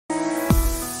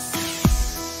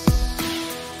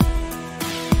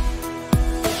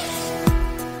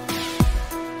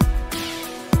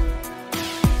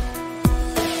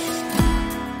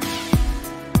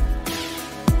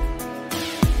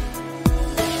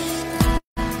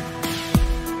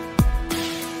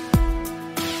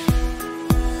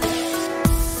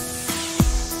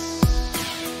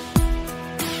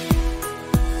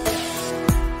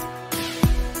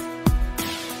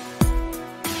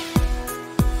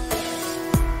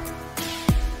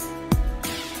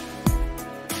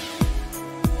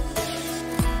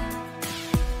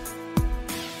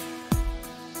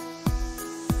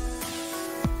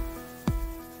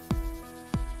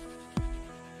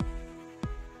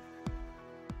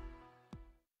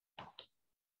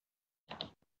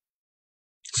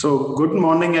So, good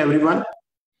morning, everyone.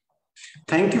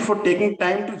 Thank you for taking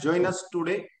time to join us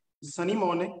today, sunny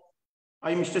morning.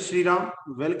 I, Mr. Shriram,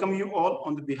 welcome you all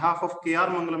on the behalf of KR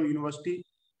Mangalam University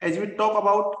as we talk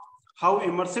about how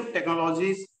immersive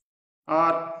technologies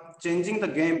are changing the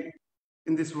game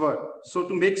in this world. So,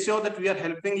 to make sure that we are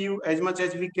helping you as much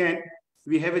as we can,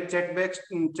 we have a chat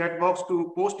box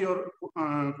to post your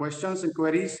questions and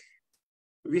queries.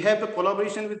 We have the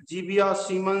collaboration with Xebia,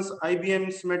 Siemens,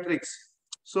 IBM, Matrix.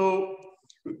 So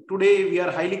today we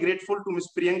are highly grateful to Ms.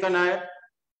 Priyanka Nair,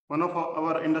 one of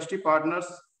our industry partners,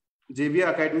 Xebia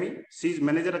Academy. She is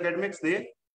Manager Academics there.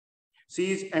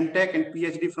 She is MTech and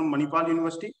PhD from Manipal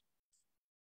University.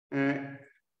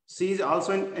 She is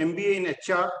also an MBA in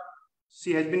HR.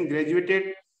 She has been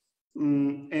graduated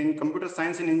in Computer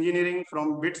Science and Engineering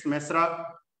from BITS Mesra.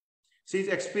 She is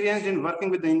experienced in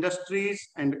working with the industries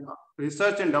and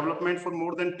research and development for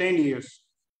more than 10 years.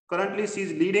 Currently, she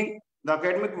is leading the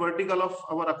academic vertical of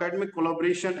our academic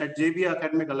collaboration at Xebia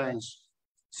Academic Alliance.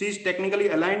 She is technically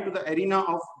aligned to the arena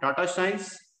of data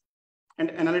science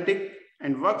and analytics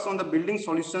and works on the building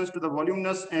solutions to the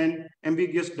voluminous and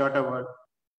ambiguous data world.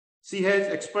 She has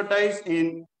expertise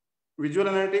in visual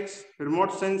analytics,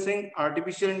 remote sensing,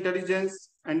 artificial intelligence,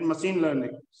 and machine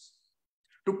learning.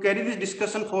 To carry this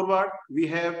discussion forward, we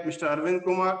have Mr. Arvind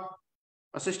Kumar,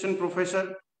 Assistant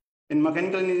Professor in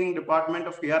Mechanical Engineering Department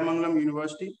of KR Mangalam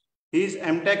University. He is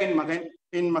MTech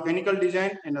in Mechanical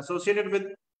Design and associated with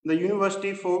the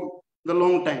university for the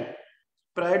long time.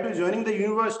 Prior to joining the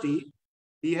university,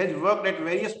 he has worked at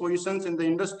various positions in the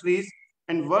industries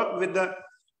and worked with the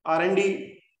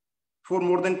R&D for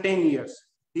more than 10 years.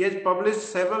 He has published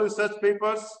several research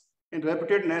papers in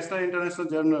reputed national and international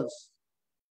journals.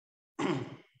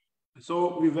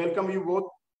 So we welcome you both.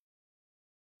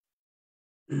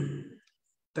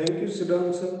 Thank you,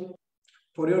 Shriram sir,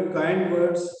 for your kind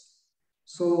words.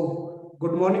 So,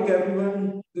 good morning,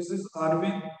 everyone. This is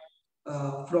Arvind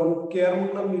from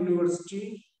Mangalam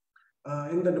University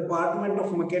in the Department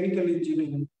of Mechanical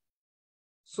Engineering.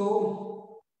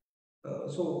 So,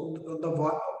 the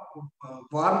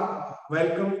warm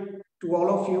welcome to all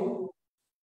of you.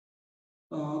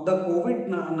 The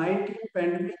COVID-19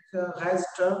 pandemic has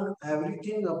turned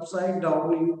everything upside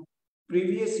down in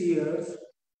previous years.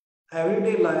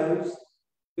 Everyday lives,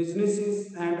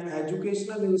 businesses and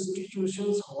educational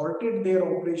institutions halted their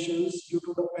operations due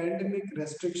to the pandemic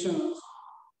restrictions,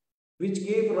 which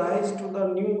gave rise to the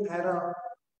new era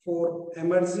for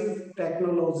immersive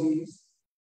technologies.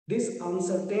 This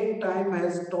uncertain time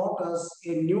has taught us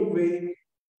a new way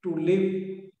to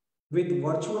live with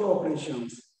virtual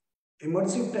operations.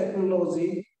 Immersive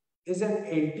technology is an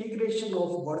integration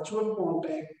of virtual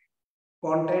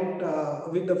content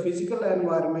with the physical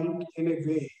environment in a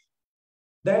way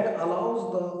that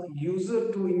allows the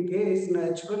user to engage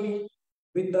naturally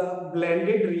with the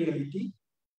blended reality.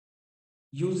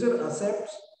 User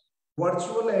accepts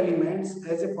virtual elements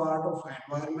as a part of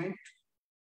environment.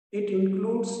 It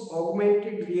includes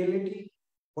augmented reality,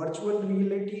 virtual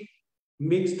reality,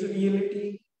 mixed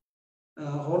reality,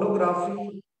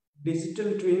 holography,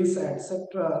 digital twins,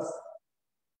 etc.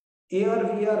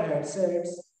 AR/VR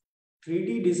headsets,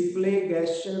 3D display,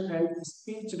 gesture, and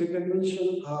speech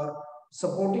recognition are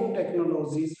supporting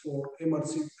technologies for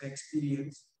immersive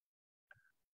experience.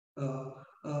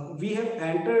 We have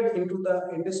entered into the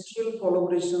industrial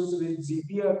collaborations with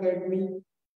Xebia Academy.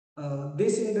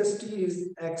 This industry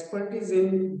is expertise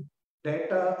in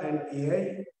data and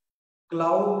AI,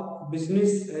 cloud,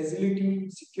 business agility,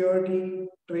 security,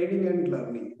 training and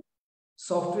learning,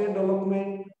 software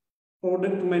development,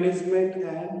 product management,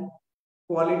 and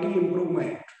quality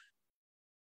improvement.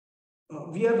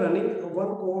 We are running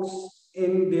one course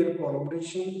in their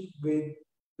collaboration with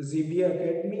Xebia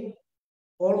Academy.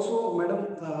 Also,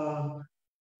 madam,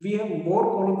 we have more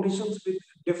collaborations with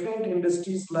different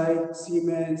industries like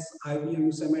Siemens,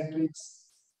 IBM, Matrix,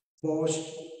 Bosch,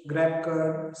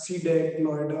 GrabCard, CDEC,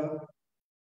 Noida.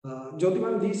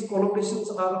 Jyotiman, these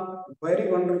collaborations are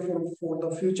very wonderful for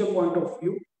the future point of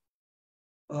view.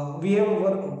 We have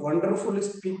a wonderful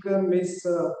speaker, Ms.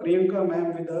 Priyanka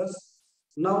ma'am with us.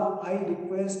 Now I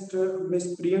request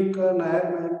Ms. Priyanka Nair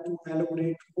ma'am to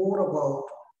elaborate more about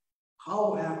how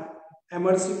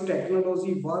immersive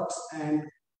technology works and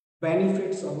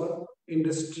benefits our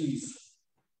industries.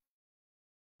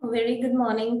 A very good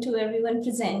morning to everyone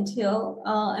present here.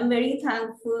 I'm very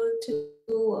thankful to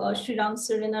Shriram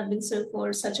sir and Arvind sir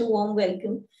for such a warm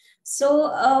welcome.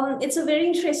 So it's a very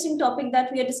interesting topic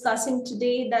that we are discussing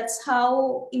today. That's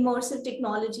how immersive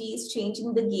technology is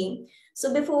changing the game.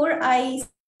 So before I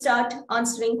start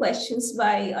answering questions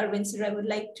by Arvind sir, I would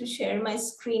like to share my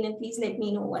screen and please let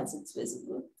me know once it's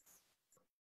visible.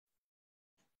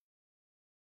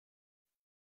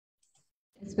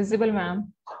 It's visible,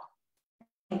 ma'am.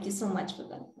 Thank you so much for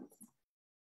that.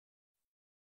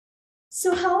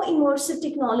 So how immersive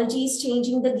technology is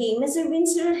changing the game, as Arvind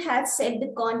sir had said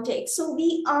the context. So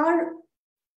we are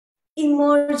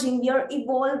emerging, we are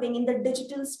evolving in the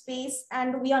digital space,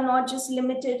 and we are not just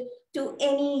limited to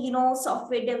any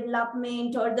software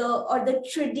development or the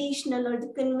traditional or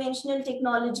the conventional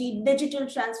technology, digital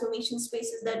transformation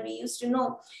spaces that we used to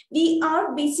know. We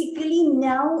are basically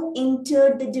now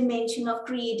entered the dimension of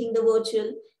creating the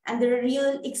virtual and the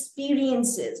real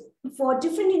experiences for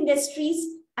different industries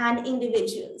and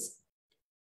individuals.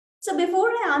 So before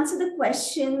I answer the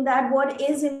question that what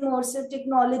is immersive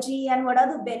technology and what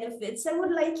are the benefits, I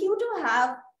would like you to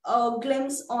have a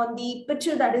glimpse on the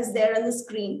picture that is there on the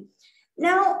screen.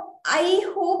 Now, I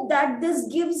hope that this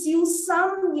gives you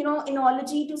some,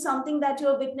 analogy to something that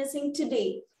you're witnessing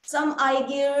today, some eye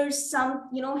gears, some,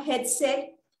 headset.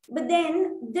 But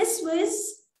then this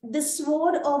was the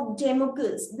sword of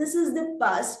Damocles. This is the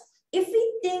past. If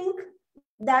we think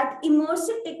that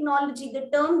immersive technology, the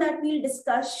term that we'll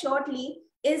discuss shortly,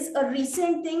 is a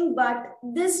recent thing, but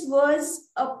this was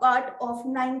a part of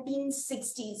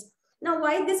 1960s. Now,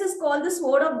 why this is called the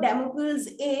sword of Damocles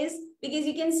is because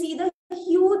you can see the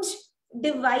huge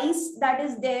device that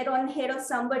is there on head of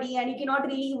somebody, and you cannot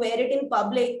really wear it in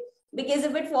public because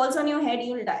if it falls on your head,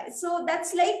 you'll die. So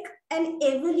that's like an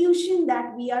evolution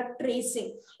that we are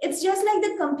tracing. It's just like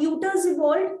the computers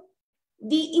evolved,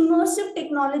 the immersive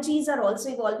technologies are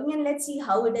also evolving, and let's see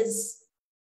how it is.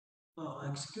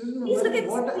 Excuse me, Please look at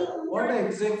what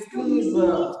exactly is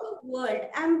world?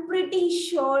 I'm pretty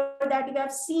sure that you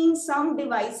have seen some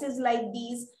devices like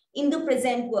these in the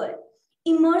present world.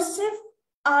 Immersive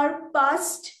are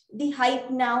past the hype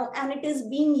now, and it is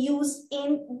being used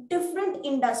in different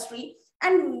industry.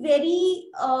 And very,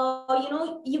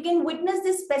 you can witness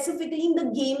this specifically in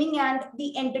the gaming and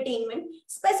the entertainment,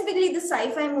 specifically the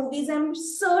sci-fi movies. I'm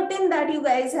certain that you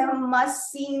guys have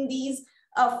must seen these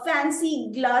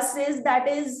fancy glasses that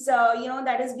is,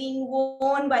 that is being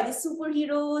worn by the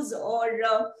superheroes or,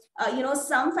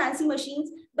 some fancy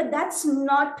machines. But that's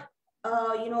not,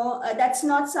 that's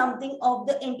not something of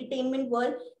the entertainment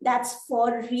world. That's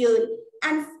for real.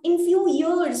 And in few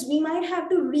years, we might have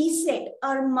to reset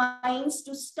our minds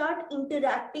to start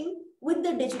interacting with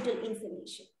the digital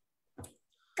information.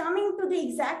 Coming to the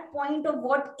exact point of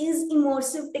what is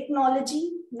immersive technology.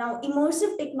 Now,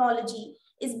 immersive technology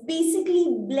is basically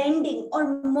blending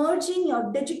or merging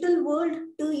your digital world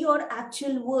to your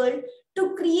actual world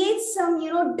to create some,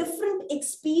 different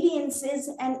experiences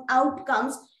and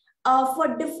outcomes for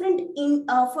different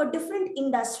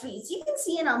industries. You can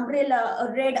see an umbrella,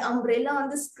 a red umbrella on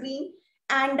the screen,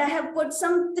 and I have put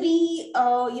some three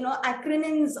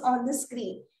acronyms on the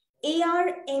screen: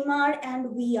 AR, MR, and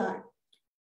VR.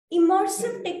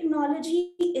 Immersive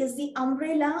technology is the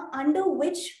umbrella under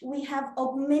which we have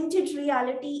augmented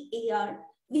reality AR,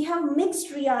 we have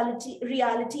mixed reality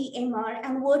MR,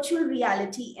 and virtual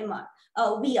reality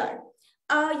VR.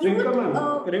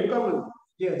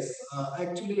 Yes,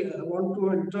 actually, I want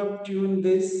to interrupt you in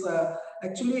this.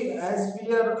 Actually, as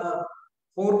we are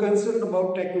more concerned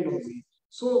about technology,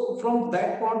 so from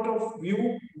that point of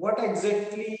view, what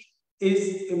exactly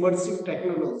is immersive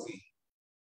technology?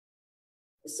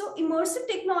 So immersive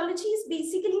technology is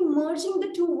basically merging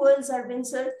the two worlds, Arvind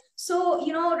sir. So,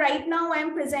 right now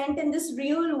I'm present in this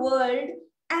real world,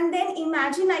 and then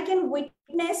imagine I can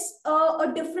witness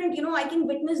a different, I can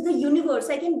witness the universe.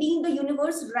 I can be in the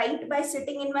universe right by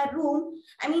sitting in my room.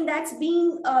 I mean, that's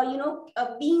being,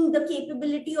 being the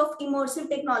capability of immersive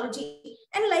technology.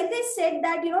 And like I said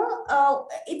that,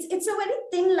 it's a very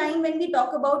thin line when we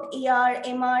talk about AR,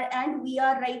 MR, and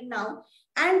VR right now.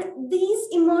 And these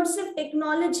immersive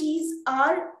technologies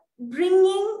are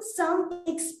bringing some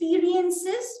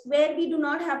experiences where we do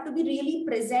not have to be really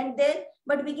present there,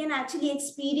 but we can actually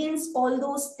experience all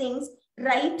those things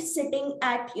right sitting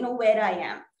at, where I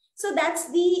am. So that's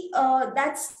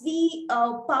the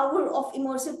power of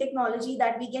immersive technology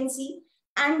that we can see.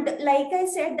 And like I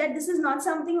said, that this is not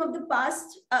something of the past,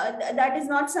 that is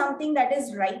not something that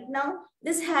is right now.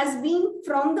 This has been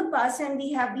from the past, and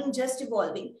we have been just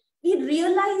evolving. We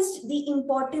realized the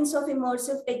importance of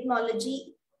immersive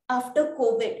technology after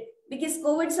COVID, because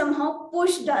COVID somehow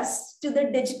pushed us to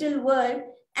the digital world.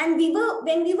 And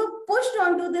when we were pushed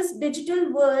onto this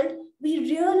digital world, we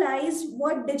realized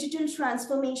what digital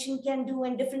transformation can do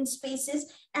in different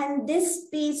spaces. And this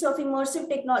space of immersive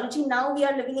technology, now we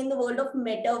are living in the world of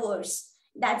metaverse.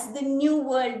 That's the new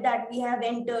world that we have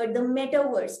entered, the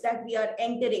metaverse that we are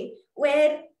entering,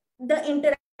 where the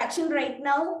interaction right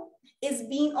now is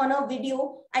being on a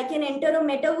video. I can enter a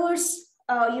metaverse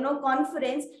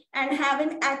conference and have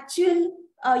an actual,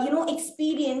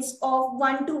 experience of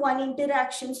one-to-one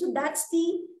interaction. So that's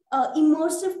the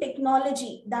immersive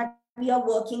technology that we are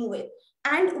working with,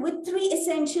 and with three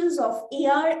essentials of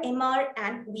AR, MR,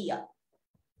 and VR.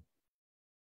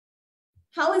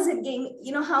 How is it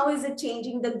how is it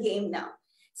changing the game now?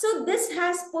 So this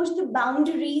has pushed the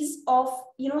boundaries of,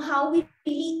 how we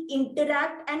really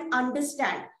interact and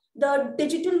understand the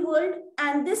digital world,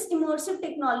 and this immersive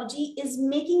technology is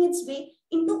making its way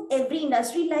into every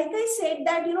industry. Like I said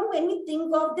that, when we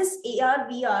think of this AR,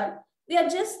 VR, we are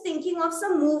just thinking of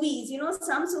some movies,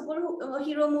 some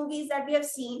superhero movies that we have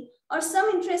seen, or some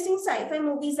interesting sci-fi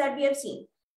movies that we have seen.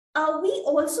 We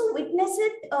also witness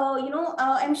it,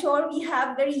 I'm sure we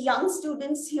have very young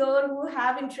students here who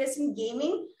have interest in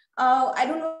gaming. I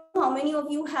don't know how many of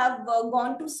you have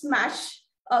gone to Smash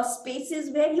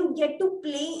spaces where you get to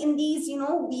play in these,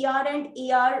 VR and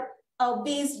AR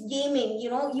based gaming.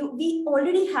 We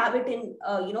already have it in,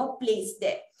 place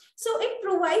there. So it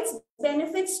provides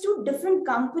benefits to different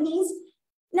companies.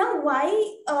 Now, why,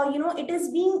 it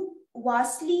is being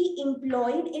vastly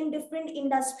employed in different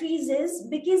industries is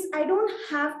because I don't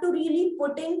have to really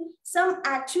put in some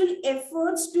actual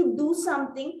efforts to do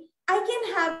something. I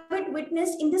can have it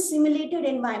witnessed in the simulated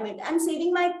environment. I'm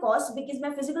saving my cost because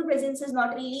my physical presence is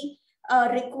not really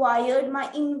required.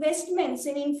 My investments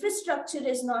in infrastructure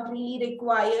is not really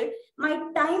required. My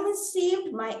time is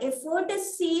saved. My effort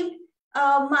is saved.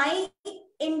 My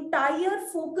entire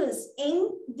focus in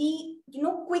the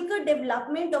quicker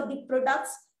development of the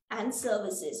products and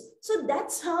services. So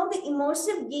that's how the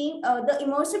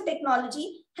immersive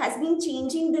technology has been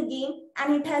changing the game,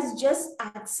 and it has just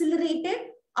accelerated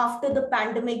after the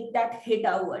pandemic that hit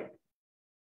our world.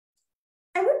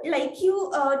 I would like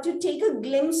you to take a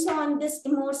glimpse on this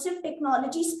immersive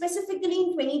technology specifically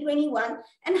in 2021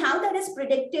 and how that is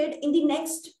predicted in the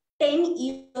next 10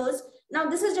 years. Now,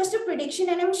 this is just a prediction,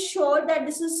 and I'm sure that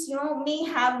this is, may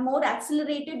have more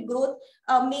accelerated growth.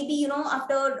 Maybe,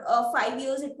 after 5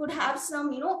 years, it could have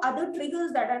some, other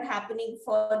triggers that are happening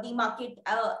for the market,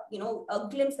 a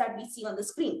glimpse that we see on the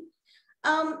screen.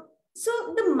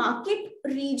 So the market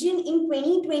region in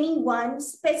 2021,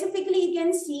 specifically, you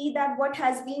can see that what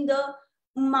has been the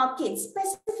market,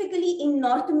 specifically in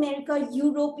North America,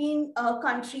 European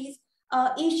countries,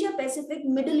 Asia Pacific,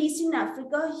 Middle East, and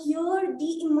Africa. Here,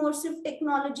 the immersive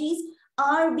technologies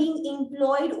are being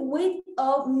employed with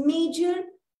a major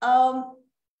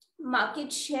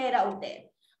market share out there.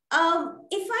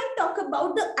 If I talk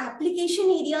about the application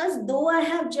areas, though I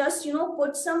have just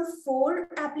put some 4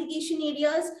 application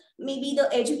areas, maybe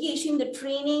the education, the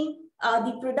training,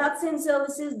 the products and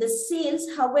services, the sales.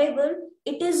 However,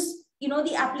 it is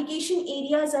the application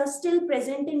areas are still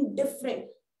present in different,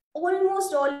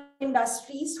 almost all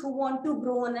industries who want to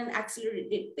grow on an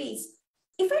accelerated pace.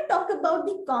 If I talk about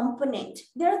the component,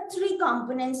 there are 3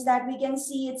 components that we can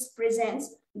see its presence: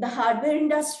 the hardware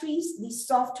industries, the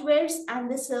softwares,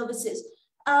 and the services.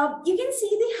 You can see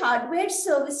the hardware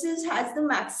services has the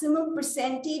maximum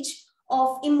percentage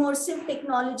of immersive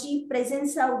technology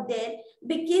presence out there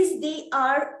because they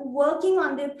are working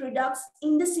on their products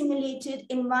in the simulated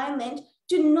environment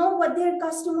to know what their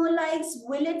customer likes.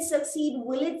 Will it succeed?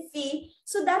 Will it fail?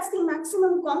 So that's the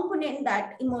maximum component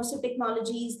that immersive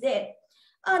technology is there.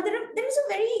 There is a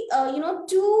very,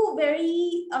 2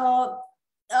 very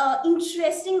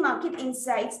interesting market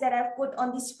insights that I've put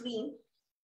on the screen.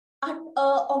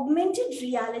 Augmented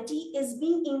reality is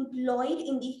being employed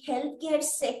in the healthcare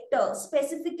sector,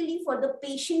 specifically for the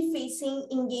patient-facing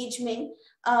engagement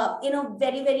in a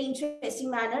very, very interesting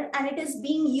manner. And it is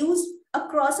being used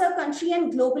across our country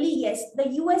and globally. Yes, the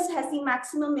US has the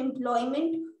maximum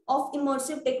employment of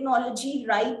immersive technology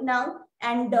right now.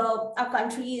 And our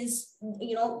country is,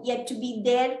 yet to be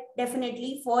there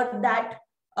definitely for that,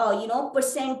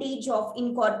 percentage of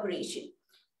incorporation.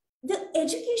 The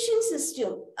education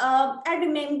system, I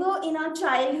remember in our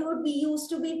childhood, we used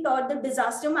to be taught the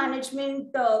disaster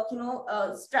management,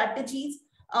 strategies,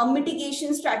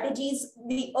 mitigation strategies,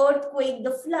 the earthquake,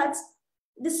 the floods.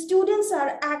 The students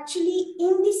are actually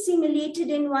in the simulated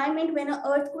environment when an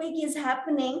earthquake is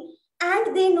happening,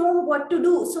 and they know what to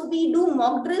do. So we do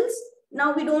mock drills.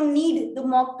 Now we don't need the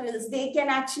mock drills. They can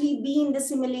actually be in the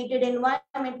simulated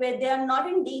environment where they are not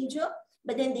in danger,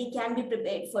 but then they can be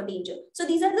prepared for danger. So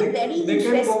these are the very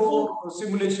interesting... They can go for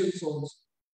simulation zones.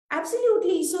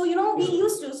 Absolutely. So, we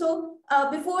used to. So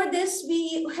before this,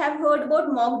 we have heard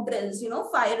about mock drills,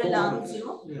 fire alarms,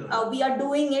 we are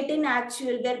doing it in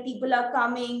actual where people are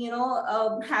coming,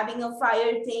 having a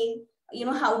fire thing,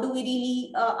 how do we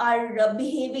really are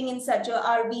behaving in such a,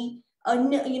 are we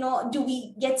do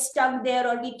we get stuck there,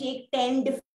 or we take 10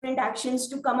 different actions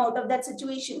to come out of that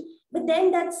situation? But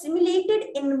then that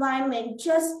simulated environment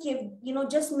just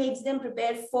makes them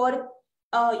prepare for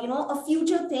a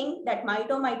future thing that might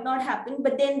or might not happen,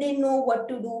 but then they know what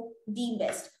to do the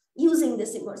best using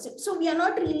this immersive. So we are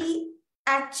not really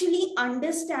actually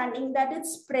understanding that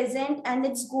it's present and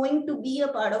it's going to be a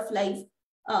part of life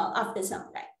after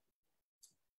some time.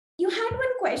 You had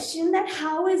one question that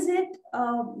how is it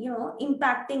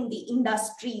impacting the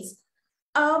industries?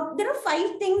 There are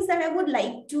 5 things that I would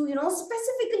like to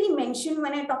specifically mention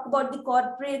when I talk about the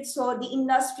corporates or the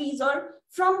industries or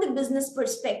from the business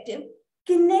perspective.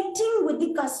 Connecting with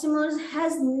the customers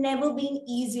has never been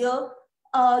easier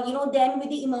than with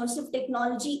the immersive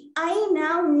technology. I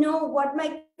now know what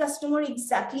my customer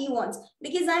exactly wants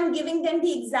because I'm giving them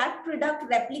the exact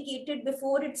product replicated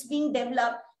before it's being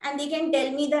developed, and they can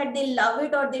tell me that they love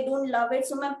it or they don't love it.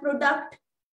 So my product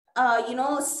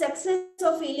success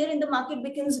or failure in the market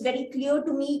becomes very clear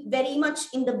to me very much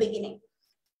in the beginning.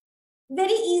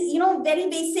 Very easy, very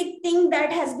basic thing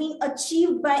that has been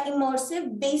achieved by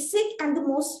immersive, basic and the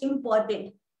most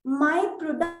important. My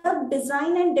product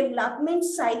design and development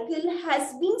cycle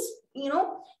has been,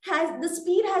 the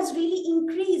speed has really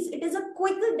increased. It is a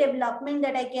quicker development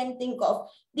that I can think of.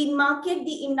 The market,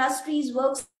 the industries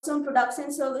works on products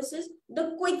and services.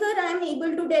 The quicker I'm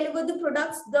able to deliver the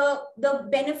products, the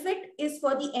benefit is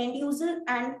for the end user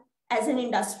and as an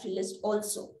industrialist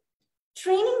also.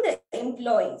 Training the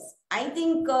employees. I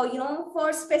think,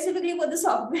 for specifically for the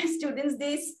software students,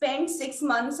 they spend 6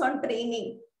 months on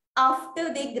training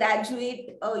after they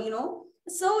graduate,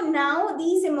 So now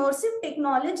these immersive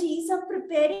technologies are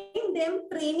preparing them,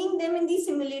 training them in the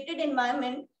simulated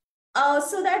environment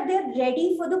so that they're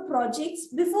ready for the projects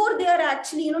before they are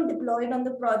actually, deployed on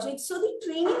the project. So the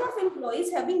training of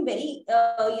employees have been very,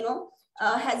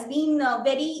 has been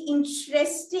very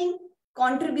interesting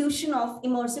contribution of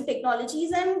immersive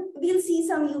technologies, and we'll see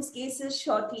some use cases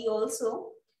shortly also.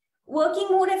 Working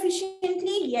more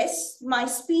efficiently, yes, my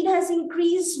speed has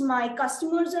increased, my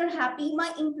customers are happy,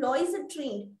 my employees are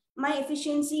trained, my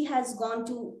efficiency has gone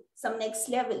to some next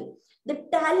level. The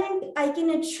talent, I can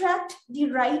attract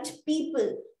the right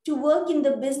people to work in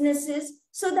the businesses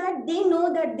so that they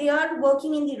know that they are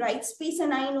working in the right space,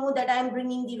 and I know that I'm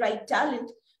bringing the right talent.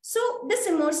 So this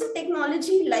immersive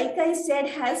technology, like I said,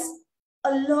 has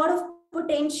a lot of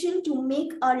potential to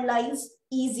make our lives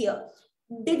easier.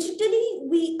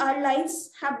 Digitally, our lives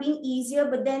have been easier,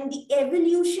 but then the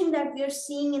evolution that we are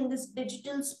seeing in this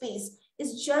digital space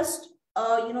is just,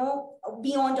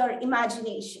 beyond our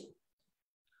imagination.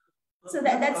 So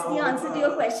that's the answer to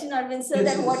your question, Arvind sir,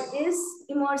 that what is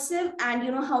immersive and,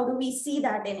 how do we see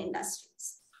that in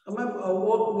industries? Ma'am,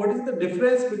 what is the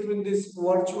difference between this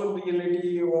virtual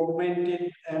reality,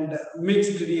 augmented and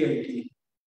mixed reality?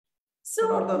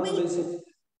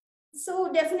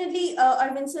 So definitely,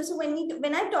 Arvind sir, so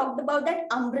when I talked about that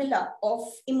umbrella of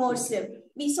immersive,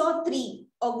 we saw 3: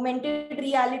 augmented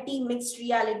reality, mixed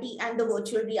reality, and the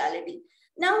virtual reality.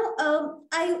 Now,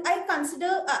 I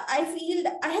consider, I feel,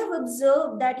 I have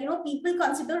observed that, people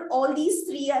consider all these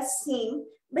 3 as same,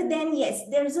 but then yes,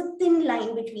 there's a thin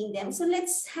line between them. So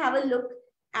let's have a look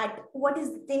at what is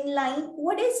the thin line,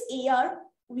 what is AR,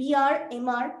 VR,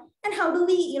 MR, and how do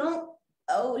we,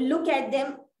 look at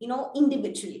them,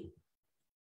 individually.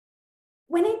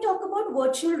 When I talk about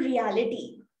virtual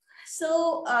reality,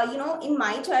 so, in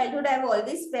my childhood, I've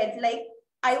always felt like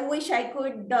I wish I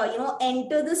could,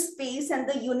 enter the space and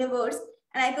the universe,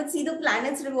 and I could see the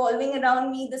planets revolving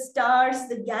around me, the stars,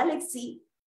 the galaxy.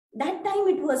 That time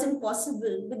it wasn't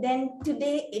possible, but then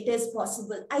today it is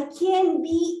possible. I can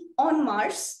be on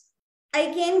Mars. I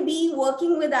can be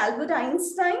working with Albert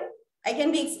Einstein. I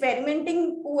can be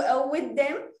experimenting with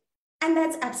them. And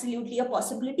that's absolutely a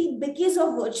possibility because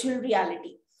of virtual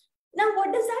reality. Now,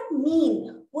 what does that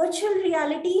mean? Virtual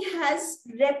reality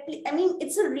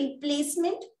it's a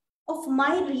replacement of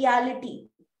my reality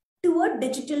to a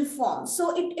digital form.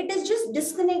 So it is just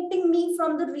disconnecting me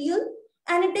from the real,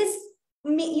 and it is,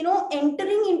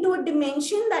 entering into a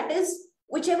dimension that is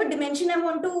whichever dimension I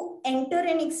want to enter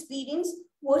and experience.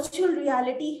 Virtual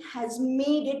reality has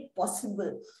made it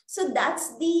possible. So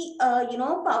that's the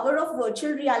power of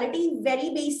virtual reality. Very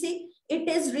basic. It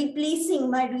is replacing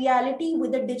my reality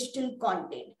with a digital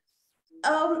content.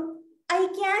 I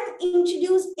can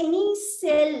introduce any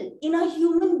cell in a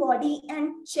human body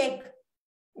and check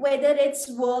whether it's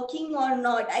working or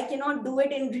not. I cannot do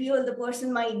it in real. The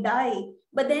person might die.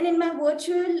 But then in my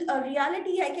virtual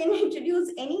reality, I can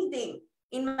introduce anything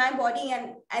in my body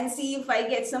and see if I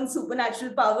get some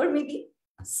supernatural power maybe.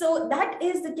 So that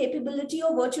is the capability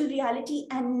of virtual reality,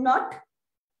 and not,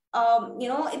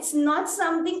 it's not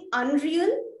something unreal.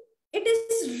 It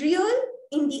is real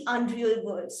in the unreal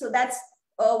world. So that's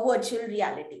virtual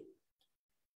reality.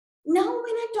 Now, when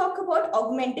I talk about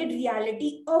augmented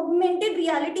reality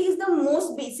is the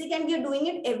most basic, and we are doing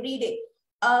it every day.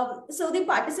 So the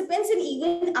participants and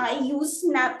even I use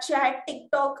Snapchat,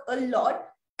 TikTok a lot.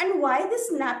 And why the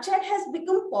Snapchat has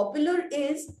become popular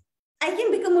is I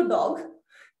can become a dog,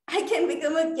 I can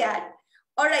become a cat,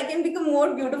 or I can become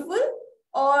more beautiful,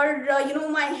 or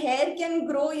my hair can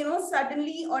grow,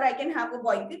 suddenly, or I can have a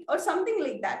boycott or something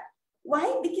like that.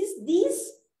 Why? Because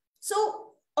so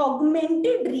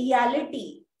augmented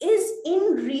reality is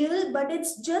in real, but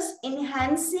it's just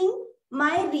enhancing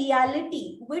my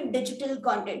reality with digital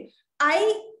content.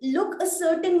 I look a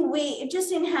certain way, it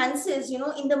just enhances,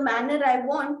 in the manner I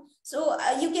want. So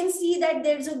you can see that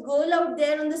there's a girl out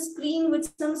there on the screen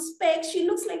with some specs. She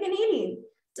looks like an alien.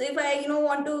 So if I,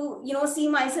 want to, see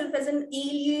myself as an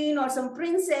alien or some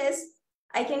princess,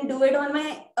 I can do it on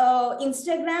my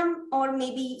Instagram or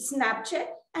maybe Snapchat,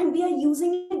 and we are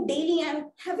using it daily. And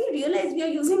have you realized we are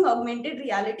using augmented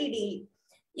reality daily?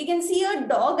 You can see a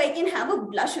dog, I can have a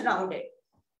blush around it.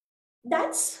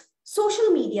 That's social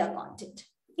media content.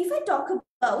 If I talk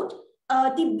about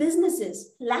the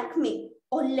businesses, Lakme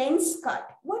or Lenscut,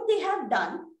 what they have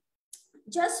done,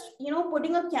 just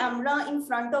putting a camera in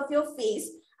front of your face,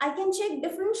 I can check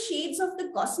different shades of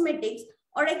the cosmetics,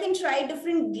 or I can try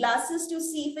different glasses to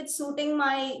see if it's suiting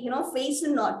my face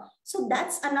or not. So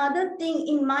that's another thing.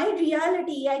 In my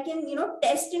reality, I can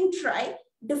test and try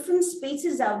different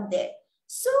spaces out there.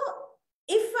 So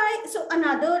so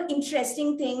another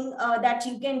interesting thing that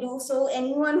you can do, so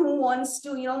anyone who wants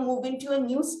to move into a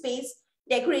new space,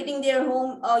 decorating their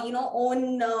home,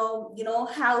 own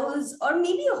house, or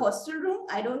maybe a hostel room.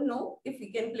 I don't know if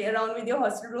you can play around with your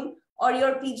hostel room or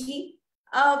your PG.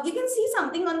 You can see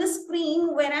something on the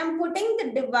screen where I'm putting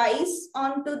the device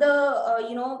onto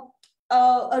the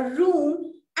a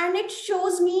room, and it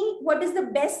shows me what is the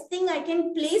best thing I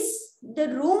can place the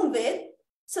room with,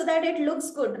 so that it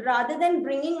looks good, rather than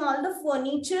bringing all the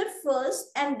furniture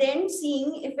first and then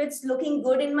seeing if it's looking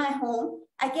good in my home.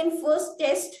 I can first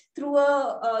test through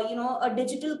a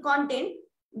digital content.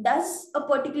 Does a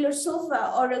particular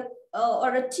sofa or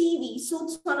a TV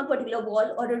suits on a particular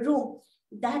wall or a room?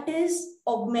 That is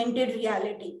augmented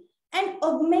reality. And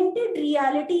augmented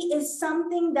reality is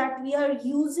something that we are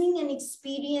using and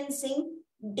experiencing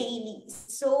daily.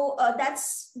 So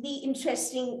that's the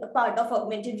interesting part of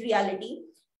augmented reality,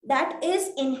 that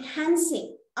is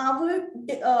enhancing our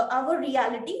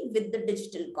reality with the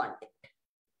digital content.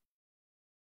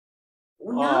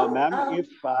 Now, Ma'am,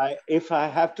 if I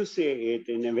have to say it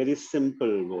in a very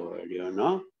simple word,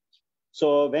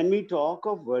 so when we talk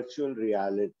of virtual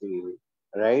reality,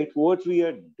 right, what we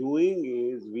are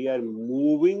doing is we are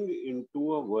moving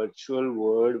into a virtual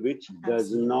world which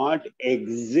does not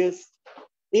exist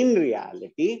in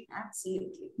reality.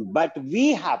 Absolutely. But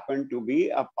we happen to be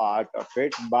a part of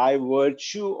it by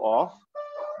virtue of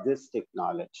this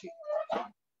technology.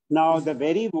 Now, the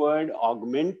very word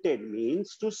augmented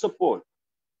means to support.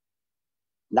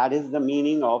 That is the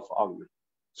meaning of augment.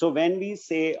 So when we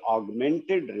say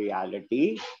augmented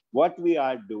reality, what we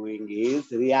are doing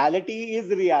is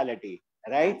reality,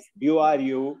 right? You are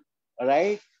you,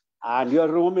 right? And your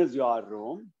room is your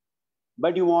room,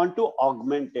 but you want to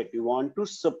augment it, you want to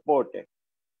support it,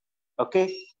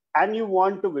 okay? And you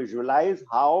want to visualize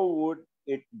how would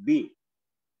it be,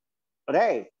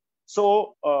 right?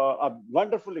 So a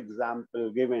wonderful example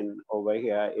given over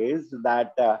here is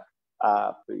that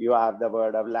you have the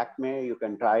word of Lakme, you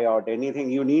can try out anything.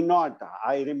 You need not.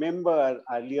 I remember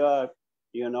earlier,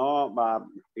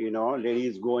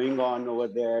 ladies going on over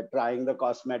there, trying the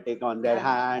cosmetic on their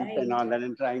hands and all that,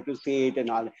 and trying to see it and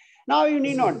all that. Now you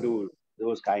need not do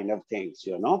those kind of things,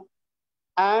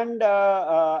 And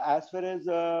as far as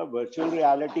virtual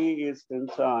reality is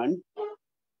concerned,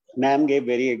 ma'am gave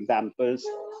very examples.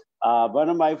 One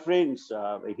of my friends,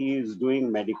 he is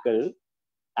doing medical,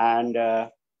 and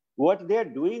what they're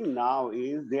doing now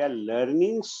is they are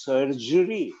learning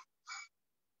surgery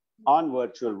on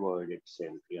virtual world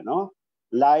itself,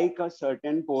 like a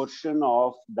certain portion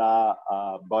of the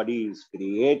body is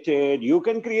created. You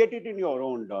can create it in your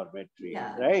own dormitory,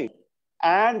 right?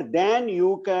 And then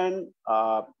you can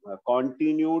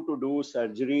continue to do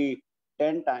surgery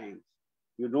 10 times.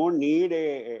 You don't need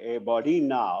a body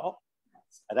now,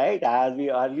 right? As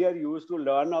we earlier used to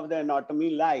learn of the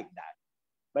anatomy like that.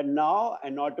 But now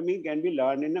anatomy can be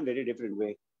learned in a very different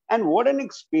way. And what an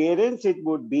experience it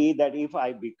would be that if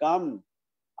I become,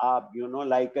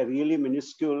 like a really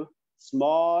minuscule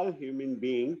small human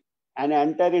being and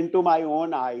enter into my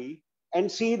own eye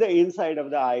and see the inside of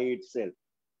the eye itself.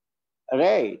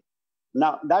 Right.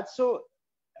 Now, that's so,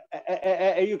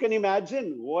 you can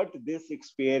imagine what this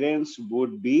experience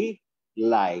would be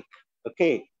like.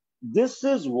 Okay. This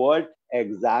is what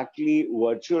exactly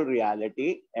virtual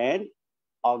reality and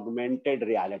augmented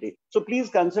reality. So please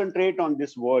concentrate on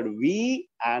this word V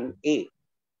and A.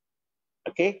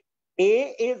 Okay.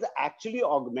 A is actually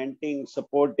augmenting,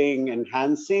 supporting,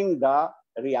 enhancing the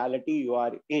reality you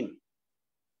are in.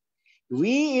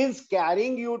 V is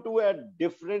carrying you to a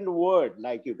different world.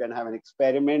 Like you can have an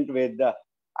experiment with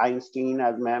Einstein,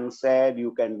 as ma'am said,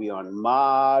 you can be on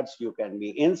Mars, you can be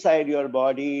inside your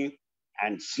body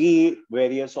and see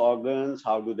various organs,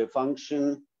 how do they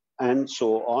function, and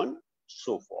so on,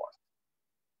 so forth.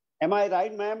 Am I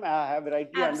right, ma'am? I have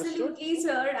rightly understood? Absolutely,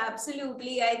 sir.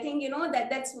 Absolutely. I think,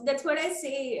 that's what I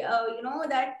say,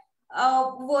 that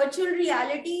virtual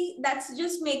reality, that's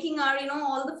just making our,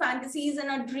 all the fantasies and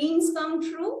our dreams come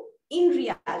true in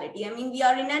reality. I mean, we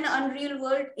are in an unreal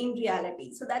world in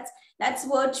reality. So that's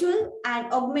virtual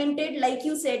and augmented. Like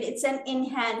you said, it's an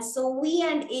enhanced. So V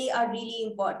and A are really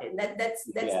important. That's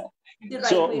Yeah. the right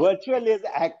So way. virtual is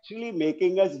actually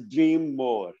making us dream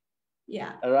more.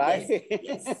 Yeah. Right.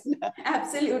 Yes.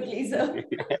 Absolutely, sir.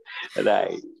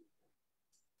 Right.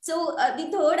 So the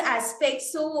third aspect,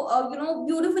 so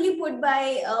beautifully put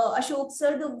by Ashok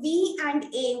sir, the V and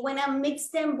A. When I mix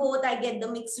them both, I get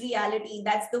the mixed reality.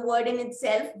 That's the word in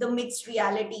itself, the mixed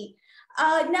reality.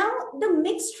 Now, the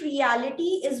mixed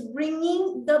reality is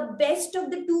bringing the best of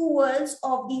the two worlds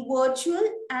of the virtual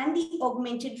and the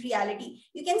augmented reality.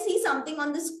 You can see something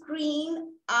on the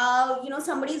screen.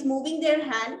 Somebody is moving their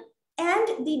hand,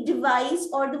 and the device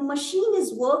or the machine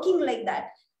is working like that.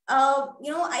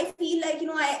 I feel like,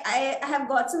 I have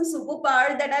got some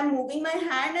superpower that I'm moving my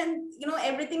hand and,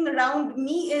 everything around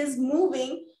me is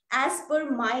moving as per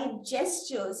my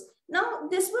gestures. Now,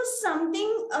 this was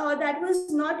something that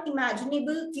was not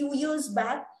imaginable few years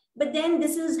back, but then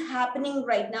this is happening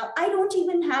right now. I don't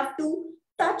even have to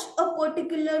touch a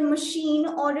particular machine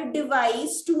or a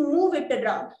device to move it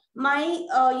around. My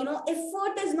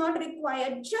effort is not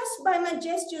required. Just by my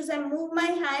gestures, I move my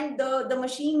hand, the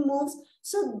machine moves.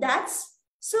 So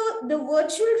the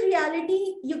virtual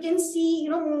reality, you can see,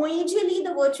 majorly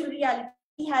the virtual reality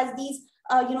has these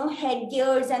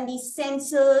headgears and these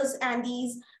sensors and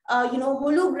these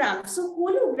holograms. So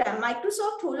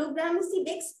Microsoft hologram is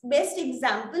the best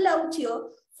example out here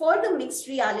for the mixed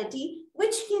reality,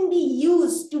 which can be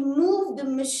used to move the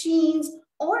machines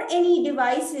or any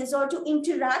devices or to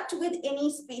interact with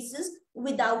any spaces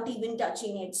without even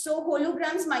touching it. So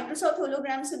holograms, Microsoft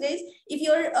holograms. So guys, if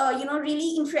you're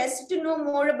really interested to know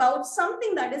more about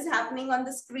something that is happening on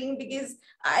the screen, because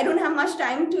I don't have much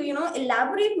time to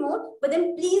elaborate more, but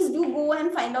then please do go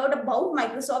and find out about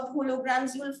Microsoft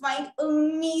holograms. You'll find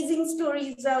amazing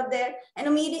stories out there and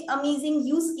amazing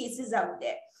use cases out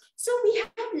there. So we have,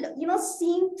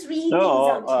 seen three things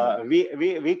out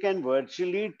here. We can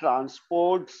virtually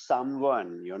transport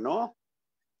someone,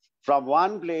 from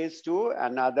one place to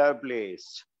another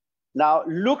place. Now,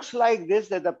 looks like this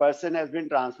that the person has been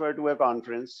transferred to a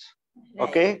conference. Right.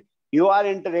 Okay. You are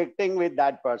interacting with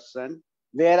that person,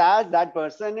 whereas that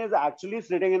person is actually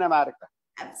sitting in America.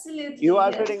 Absolutely. You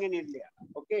are sitting in India.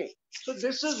 Okay. So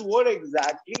this is what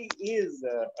exactly is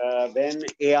when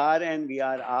AR and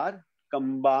VR are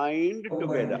combined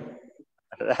together,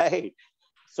 right?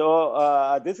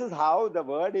 So this is how the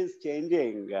world is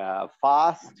changing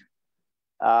fast.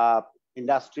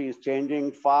 Industry is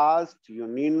changing fast. You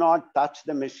need not touch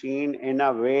the machine in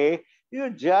a way.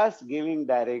 You're just giving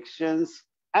directions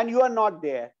and you are not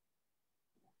there,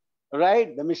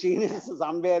 right? The machine is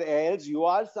somewhere else. You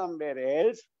are somewhere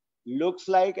else. Looks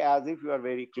like as if you are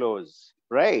very close,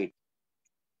 right?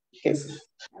 Yes.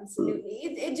 Absolutely.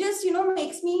 It just,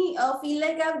 makes me feel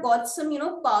like I've got some,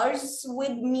 powers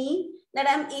with me that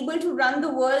I'm able to run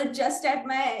the world just at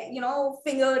my,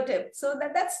 fingertip. So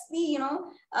that's the,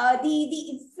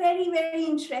 the very, very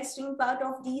interesting part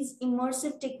of these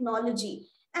immersive technology.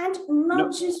 And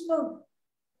not just for,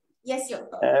 yes, sir.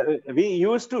 We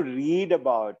used to read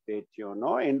about it,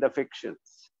 in the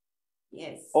fictions.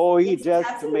 Yes. Oh, he yes,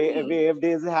 just waved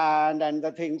his hand and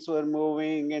the things were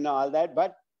moving and all that.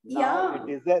 But now it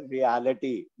is a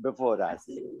reality before us.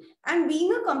 Absolutely. And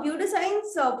being a computer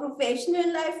science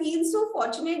professional, I feel so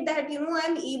fortunate that,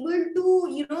 I'm able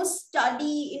to,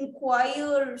 study,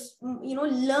 inquire,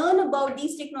 learn about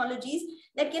these technologies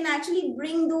that can actually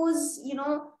bring those,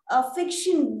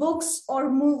 fiction books or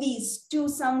movies to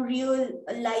some real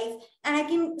life. And I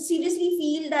can seriously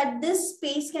feel that this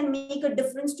space can make a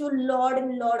difference to a lot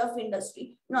and lot of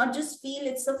industry. Not just feel,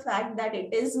 it's a fact that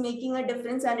it is making a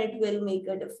difference and it will make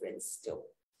a difference too.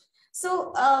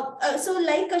 So, so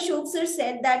like Ashok sir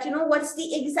said that, what's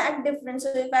the exact difference?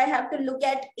 So if I have to look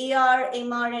at AR,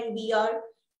 MR and VR,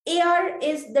 AR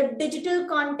is the digital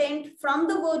content from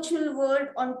the virtual world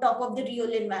on top of the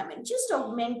real environment, just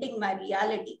augmenting my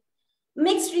reality.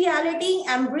 Mixed reality,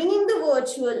 I'm bringing the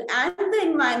virtual and the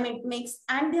environment mix,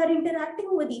 and they are interacting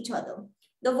with each other.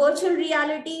 The virtual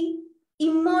reality,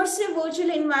 immersive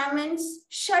virtual environments,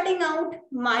 shutting out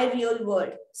my real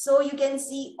world. So you can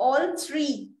see all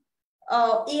three,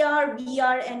 AR,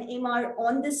 VR, and MR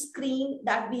on the screen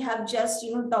that we have just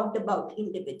talked about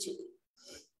individually.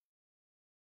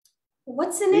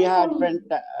 What's in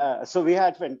it? So we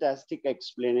had fantastic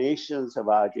explanations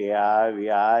about AR,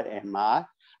 VR, MR.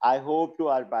 I hope to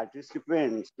our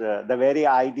participants, the very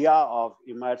idea of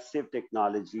immersive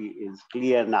technology is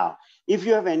clear now. If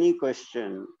you have any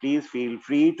question, please feel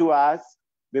free to ask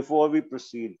before we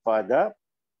proceed further.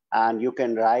 And you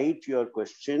can write your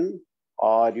question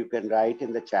or you can write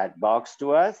in the chat box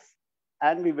to us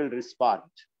and we will respond.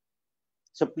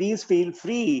 So please feel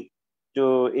free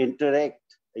to interact.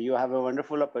 You have a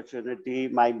wonderful opportunity.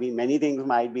 Many things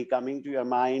might be coming to your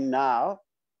mind now,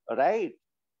 all right?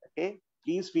 Okay.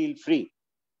 Please feel free.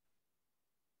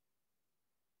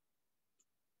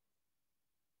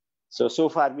 So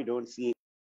far we don't see.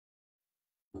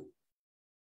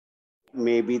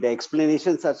 Maybe the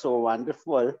explanations are so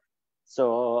wonderful,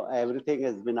 so everything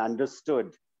has been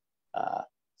understood.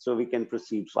 So we can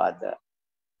proceed further.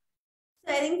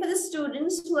 I think for the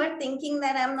students who are thinking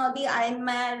that I'm not the Iron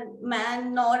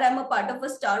Man, nor I'm a part of a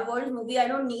Star Wars movie, I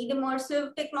don't need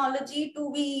immersive technology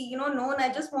to be, known.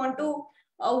 I just want to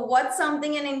watch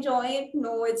something and enjoy it.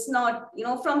 No, it's not.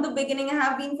 From the beginning, I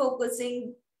have been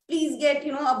focusing. Please get,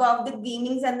 above the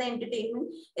gamings and the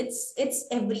entertainment. It's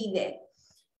everywhere.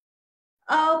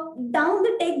 Down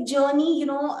the tech journey,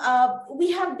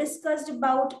 we have discussed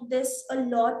about this a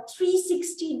lot.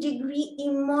 360-degree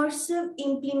immersive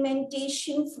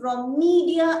implementation from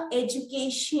media,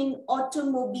 education,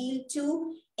 automobile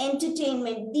to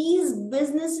entertainment. These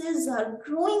businesses are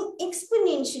growing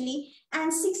exponentially,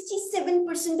 and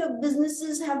 67% of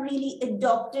businesses have really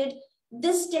adopted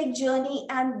this tech journey,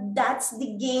 and that's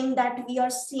the game that we are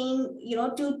seeing,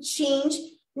 to change.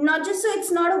 Not just, so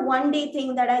it's not a one-day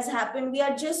thing that has happened. We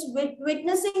are just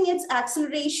witnessing its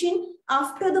acceleration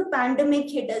after the pandemic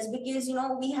hit us, because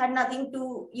we had nothing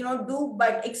to do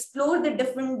but explore the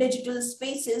different digital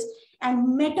spaces,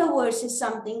 and metaverse is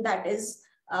something that is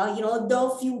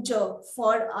the future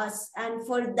for us. And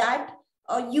for that,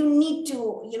 you need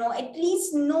to at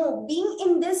least know, being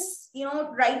in this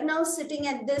right now, sitting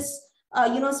at this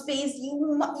space,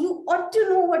 you ought to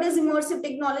know what is immersive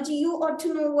technology. You ought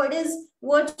to know what is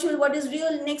virtual, what is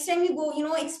real. Next time you go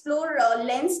explore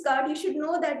lens card, you should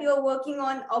know that you're working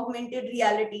on augmented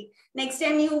reality. Next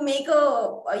time you make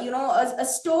a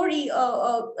story,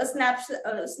 a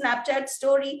Snapchat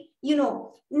story,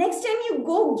 next time you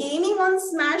go gaming on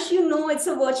Smash, it's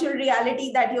a virtual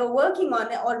reality that you're working on,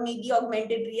 or maybe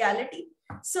augmented reality.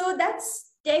 So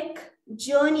that's tech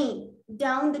journey,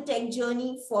 down the tech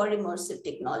journey for immersive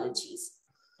technologies.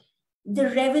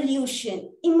 The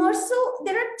revolution. Immersive,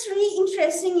 there are 3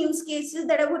 interesting use cases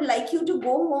that I would like you to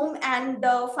go home and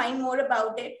find more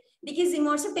about it, because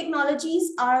immersive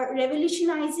technologies are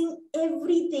revolutionizing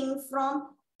everything from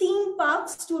theme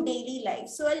parks to daily life.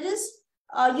 So I'll just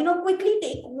quickly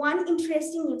take one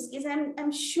interesting use case.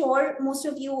 I'm sure most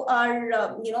of you are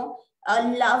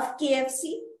love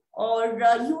KFC, or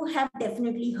you have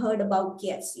definitely heard about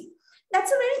KFC. That's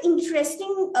a very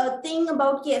interesting thing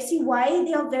about KFC, why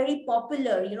they are very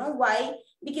popular. Why?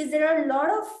 Because there are a lot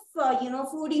of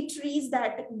foodie trees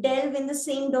that delve in the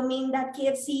same domain that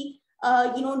KFC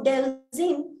delves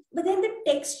in. But then the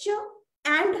texture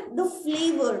and the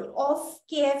flavor of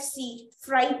KFC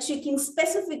fried chicken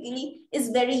specifically is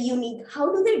very unique. How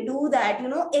do they do that?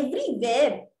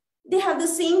 Everywhere they have the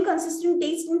same consistent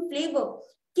taste and flavor.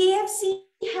 KFC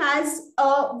has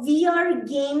a VR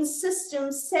game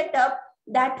system set up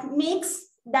that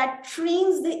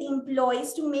trains the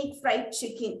employees to make fried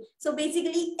chicken. So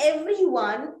basically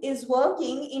everyone is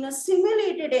working in a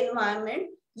simulated environment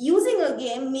using a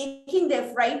game, making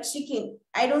their fried chicken.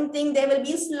 I don't think there will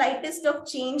be slightest of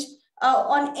change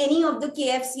on any of the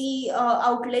KFC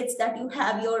outlets that you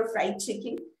have your fried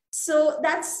chicken. So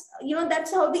that's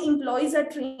how the employees are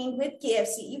trained with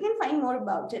KFC. You can find more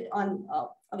about it on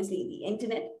obviously the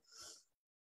internet.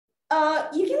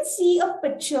 you can see a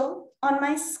picture on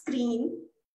my screen.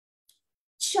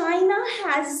 China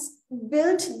has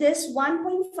built this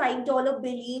 $1.5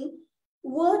 billion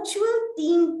virtual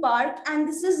theme park, and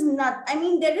this is not, I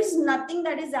mean, there is nothing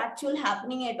that is actual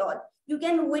happening at all. You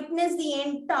can witness the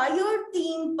entire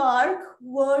theme park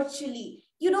virtually.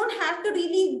 You don't have to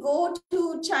really go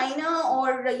to China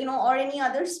or, or any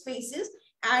other spaces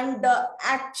and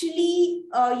actually,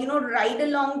 ride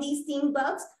along these theme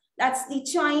parks. That's the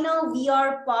China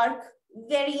VR park.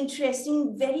 Very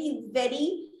interesting, very,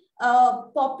 very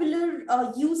popular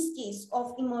use case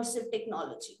of immersive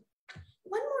technology.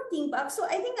 One more theme park. So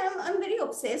I think I'm very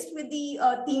obsessed with the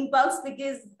theme parks,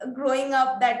 because growing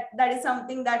up, that is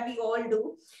something that we all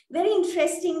do. Very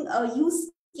interesting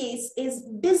use case is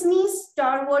Disney's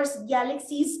Star Wars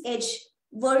Galaxy's Edge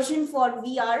version for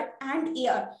VR and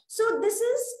AR. So this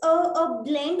is a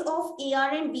blend of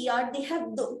AR and VR. They have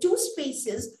two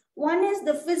spaces. One is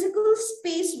the physical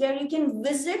space where you can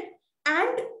visit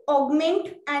and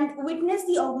augment and witness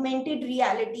the augmented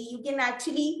reality. You can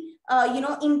actually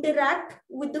interact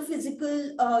with the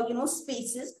physical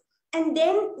spaces, and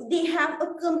then they have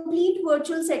a complete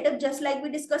virtual setup, just like we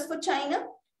discussed for China,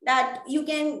 that you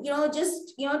can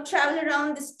just travel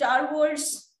around the Star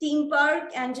Wars theme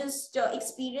park and just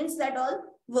experience that all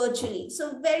virtually.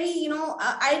 So very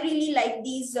I really like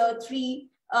these three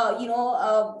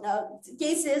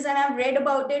cases, and I've read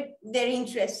about it. Very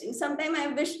interesting. Sometime I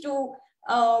wish to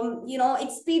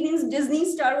experience Disney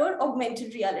Star Wars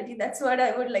augmented reality. That's what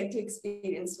I would like to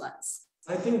experience once.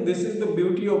 I think this is the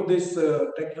beauty of this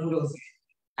technology.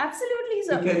 Absolutely,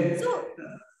 sir. You can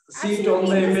see it on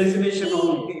absolutely, the imagination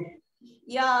only.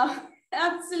 Yeah,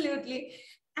 absolutely.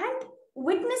 And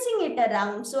witnessing it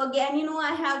around. So again,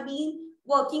 I have been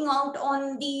working out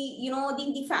on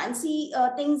the fancy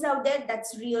things out there.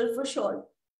 That's real for sure.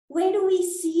 Where do we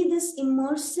see this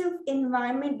immersive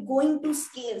environment going to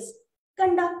scales?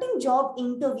 Conducting job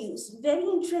interviews, very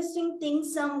interesting thing.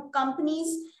 Some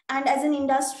companies, and as an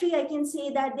industry, I can say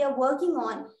that they're working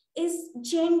on is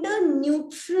gender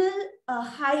neutral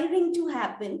hiring to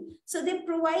happen. So they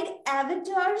provide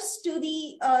avatars to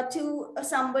the to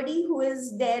somebody who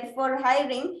is there for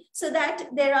hiring, so that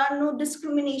there are no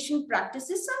discrimination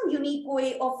practices, some unique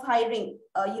way of hiring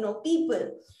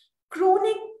people.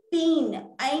 Chronic pain,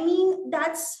 I mean,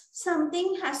 that's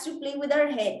something has to play with our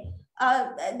head.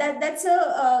 That's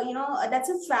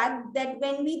a fact that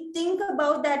when we think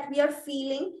about that,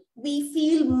 we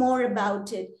feel more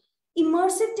about it.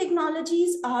 Immersive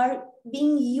technologies are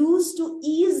being used to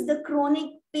ease the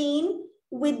chronic pain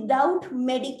without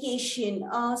medication.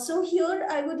 So here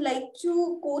I would like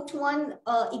to quote one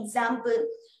example.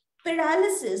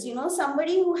 Paralysis,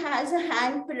 somebody who has a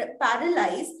hand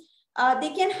paralyzed,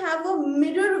 they can have a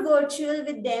mirror virtual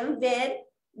with them, where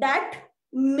that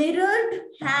mirrored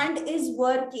hand is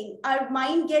working. Our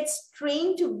mind gets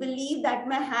trained to believe that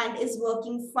my hand is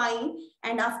working fine,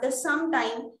 and after some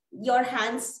time your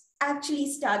hands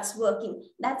actually starts working.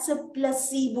 That's a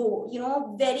placebo.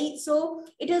 So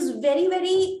it is very,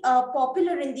 very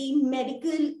popular in the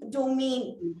medical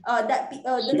domain, that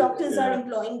the doctors are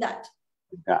employing that.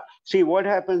 Yeah. See, what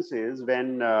happens is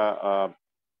when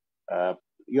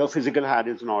your physical hand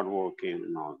is not working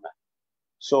and all that.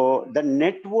 So the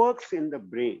networks in the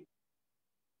brain,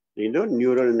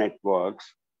 neural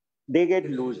networks, they get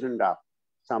loosened up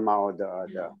somehow or the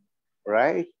other,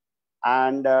 right?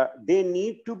 And they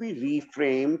need to be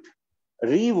reframed,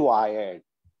 rewired.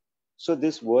 So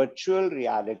this virtual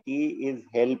reality is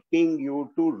helping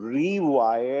you to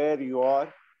rewire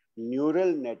your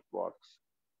neural networks.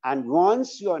 And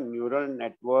once your neural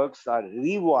networks are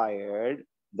rewired,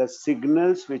 the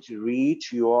signals which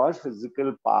reach your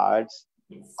physical parts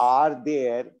are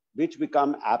there, which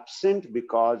become absent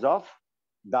because of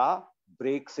the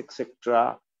breaks,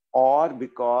 etc., or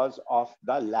because of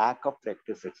the lack of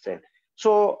practice itself.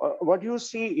 So what you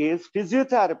see is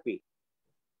physiotherapy.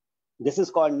 This is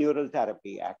called neural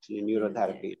therapy, actually,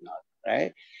 neurotherapy,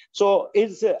 right? So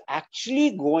it's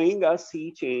actually going a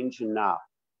sea change now,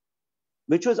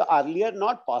 which was earlier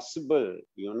not possible.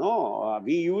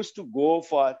 We used to go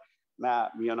for,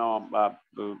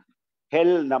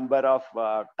 hell number of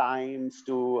times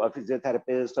to a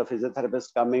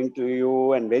physiotherapist coming to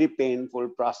you, and very painful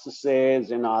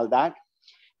processes and all that.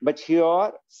 But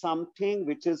here, something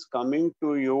which is coming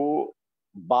to you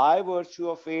by virtue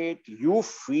of it, you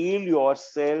feel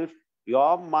yourself,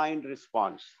 your mind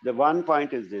responds. The one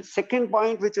point is this. Second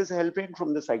point, which is helping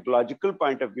from the psychological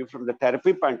point of view, from the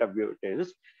therapy point of view, it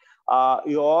is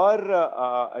your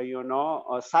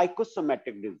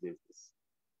psychosomatic diseases.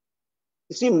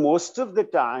 You see, most of the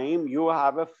time you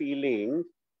have a feeling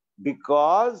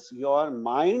because your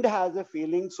mind has a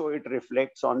feeling, so it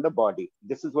reflects on the body.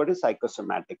 This is what is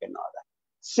psychosomatic and all that.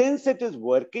 Since it is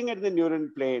working at the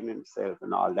neuron plane itself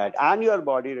and all that, and your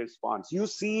body responds, you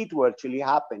see it virtually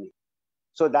happening.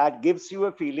 So that gives you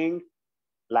a feeling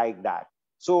like that.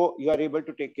 So you are able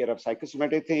to take care of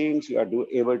psychosomatic things. You are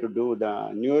able to do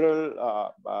the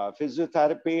neural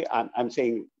physiotherapy.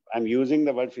 I'm using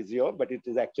the word physio, but it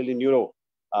is actually neuro,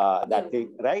 that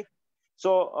thing, right?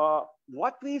 So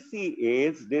what we see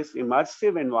is this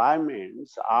immersive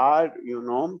environments are,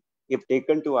 if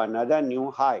taken to another new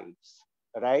heights,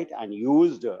 right, and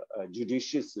used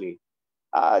judiciously,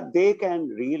 they can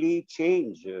really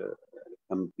change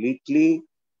completely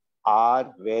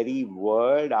our very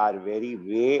word, our very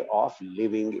way of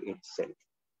living itself.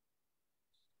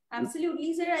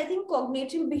 Absolutely, sir. I think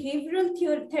cognitive behavioral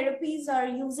therapies are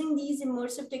using these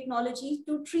immersive technologies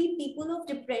to treat people of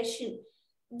depression.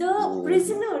 The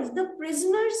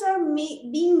prisoners are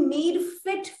being made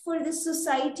fit for the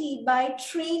society by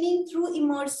training through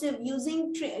immersive,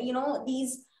 using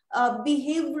these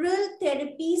behavioral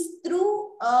therapies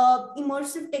through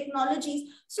immersive technologies.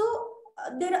 So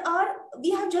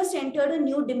we have just entered a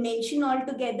new dimension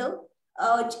altogether.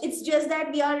 It's just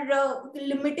that we are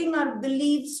limiting our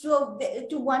beliefs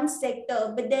to one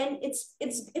sector, but then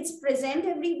it's present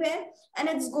everywhere, and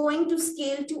it's going to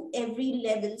scale to every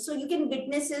level. So you can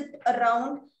witness it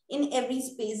around in every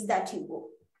space that you go.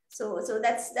 So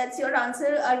that's your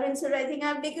answer, Arvind sir. I think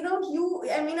I've taken a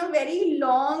very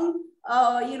long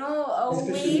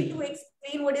way to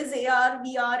explain what is AR,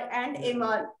 VR, and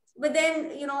MR. But then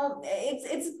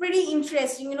it's pretty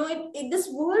interesting. This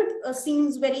world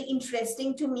seems very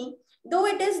interesting to me, though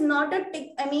it is not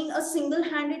a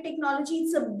single-handed technology.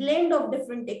 It's a blend of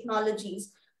different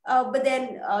technologies, but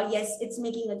then yes, it's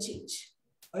making a change.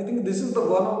 I think this is the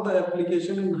one of the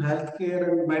application in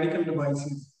healthcare and medical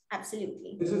devices.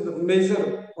 Absolutely, this is the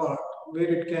major part where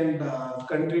it can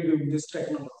contribute this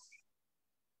technology.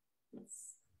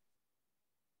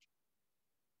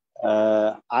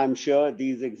 I'm sure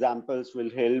these examples will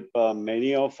help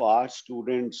many of our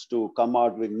students to come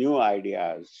out with new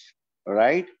ideas,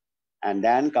 right? And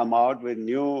then come out with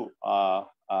new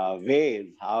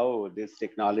ways how this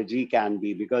technology can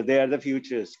be, because they are the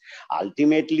futures.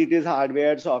 Ultimately, it is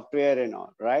hardware, software, and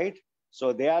all, right?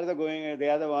 So they are the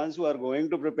ones who are going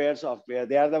to prepare software.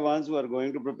 They are the ones who are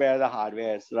going to prepare the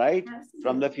hardwares, right? Absolutely.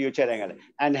 From the future angle.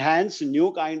 And hence,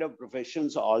 new kind of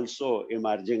professions also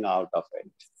emerging out of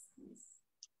it.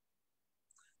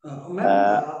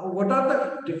 What are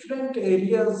the different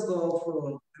areas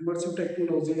of immersive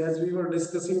technology, as we were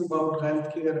discussing about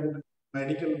healthcare and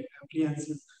medical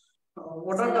appliances?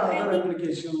 What are the other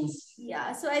applications?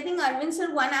 Yeah, so I think Arvind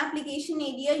sir, one application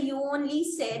area you only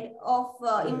said of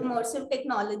immersive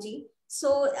technology.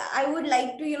 So I would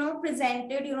like to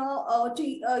present it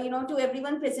to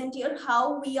everyone present here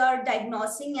how we are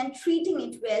diagnosing and treating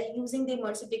it well using the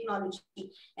immersive technology.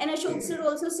 And Ashok sir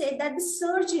also said that the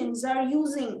surgeons are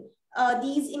using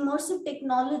these immersive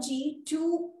technology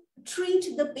to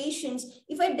treat the patients.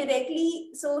 If I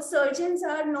directly, so surgeons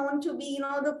are known to be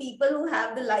the people who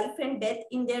have the life and death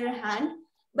in their hand.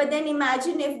 But then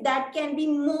imagine if that can be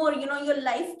more, your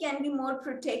life can be more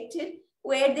protected,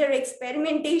 where their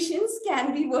experimentations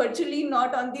can be virtually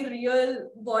not on the real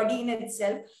body in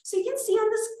itself. So you can see on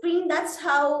the screen, that's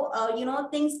how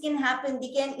things can happen.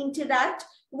 They can interact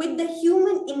with the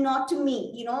human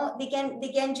anatomy.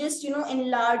 They can just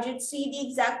enlarge it, see the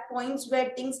exact points where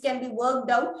things can be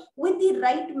worked out with the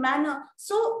right manner.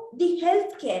 So the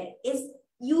healthcare is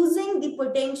using the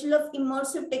potential of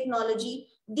immersive technology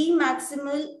the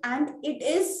maximal, and it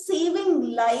is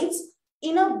saving lives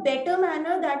in a better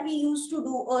manner that we used to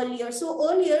do earlier.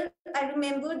 So earlier, I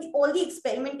remember all the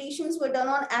experimentations were done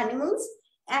on animals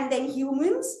and then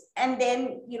humans, and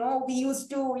then we used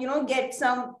to get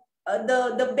some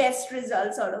the best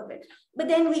results out of it. But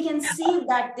then we can save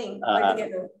that thing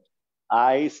altogether.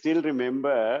 I still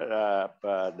remember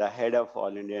the head of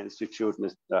All India Institute,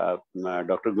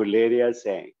 Dr. Guleria,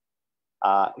 saying,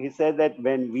 he said that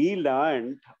when we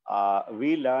learned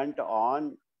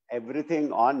on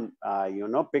everything on,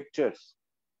 pictures.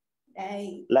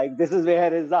 Right. Like, this is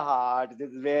where is the heart, this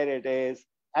is where it is.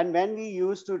 And when we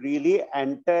used to really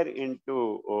enter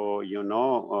into,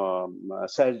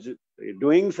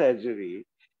 doing surgery,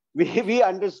 we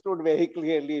understood very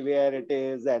clearly where it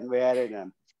is and where it is.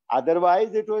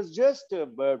 Otherwise, it was just a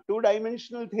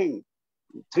two-dimensional thing.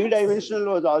 Three-dimensional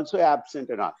was also absent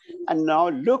and all. And now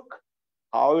look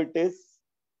how it is.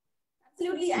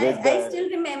 Absolutely. I still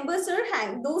remember, sir,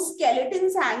 those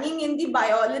skeletons hanging in the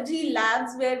biology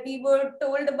labs where we were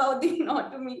told about the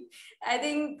anatomy. I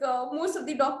think most of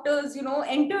the doctors,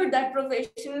 entered that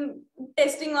profession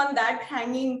testing on that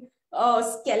hanging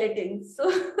skeleton.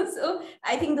 So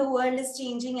I think the world is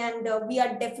changing, and we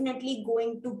are definitely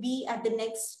going to be at the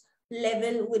next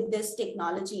level with this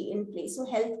technology in place. So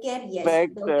healthcare, yes.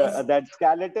 Fact, that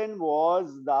skeleton was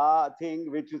the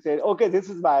thing which you said, okay, this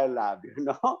is biolab,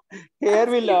 Here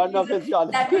we learn of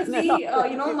physiology. That was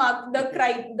the, Mark,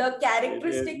 the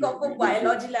characteristic of a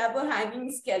biology lab, a hanging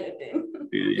skeleton.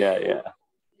 Yeah.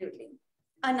 Absolutely.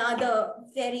 Another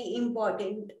very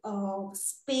important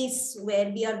space where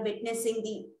we are witnessing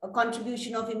the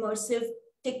contribution of immersive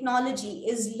technology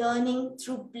is learning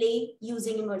through play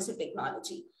using immersive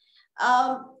technology.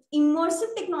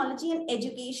 Immersive technology and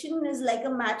education is like a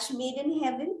match made in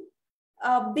heaven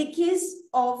because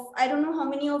of, I don't know how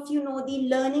many of you know the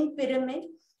learning pyramid.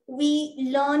 We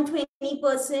learn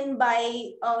 20%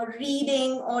 by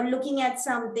reading or looking at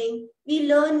something. We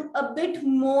learn a bit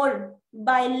more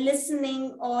by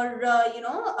listening or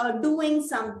doing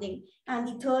something. And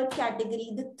the third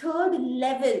category, the third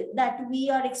level that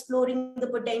we are exploring the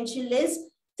potential is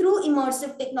through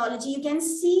immersive technology. You can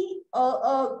see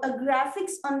a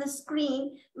graphics on the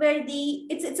screen where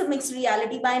it's a mixed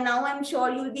reality. By now, I'm sure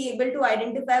you'll be able to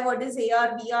identify what is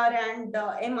AR, VR, and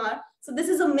MR. So this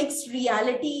is a mixed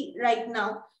reality right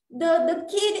now. The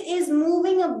kid is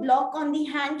moving a block on the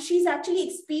hand. She's actually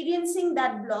experiencing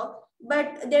that block,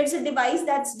 but there's a device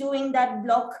that's doing that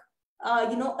block,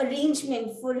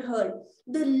 arrangement for her.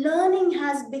 The learning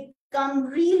has become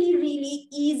really, really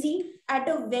easy at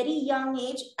a very young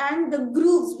age. And the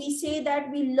grooves, we say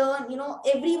that we learn,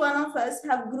 every one of us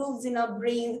have grooves in our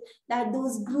brains, that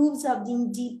those grooves have been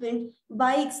deepened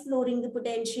by exploring the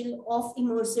potential of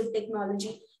immersive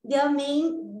technology. They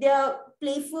are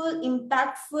playful,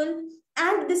 impactful,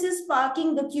 and this is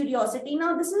sparking the curiosity.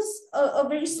 Now, this is a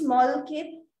very small kid.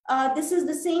 This is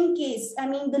the same case. I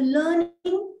mean, the learning,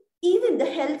 even the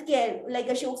healthcare, like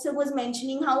Ashok sir was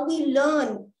mentioning, how we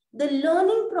learn, the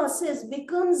learning process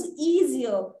becomes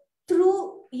easier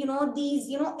through, any of these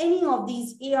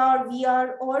AR,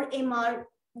 VR, or MR,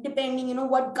 depending,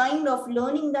 what kind of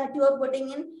learning that you are putting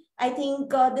in. I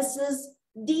think this is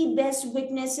the best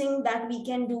witnessing that we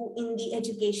can do in the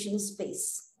education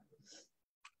space.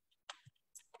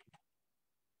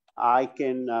 I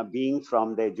can, being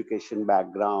from the education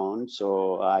background,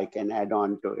 so I can add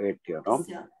on to it,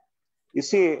 Sure. You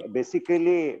see,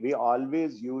 basically, we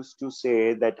always used to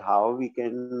say that how we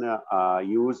can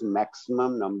use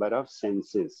maximum number of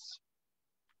senses.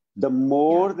 The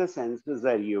more the senses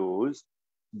are used,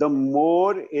 the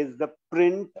more is the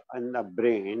print in the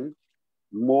brain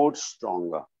more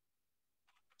stronger.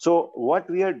 So what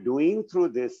we are doing through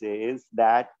this is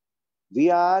that we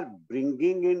are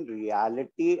bringing in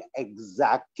reality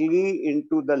exactly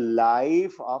into the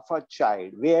life of a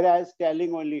child, whereas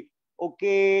telling only,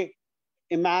 okay,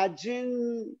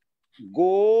 imagine,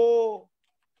 go,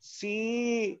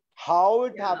 see how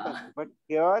it happens. But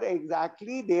here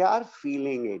exactly they are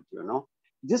feeling it,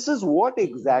 This is what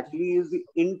exactly is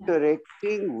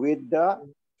interacting with the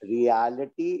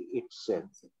reality itself.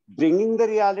 Bringing the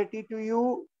reality to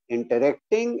you,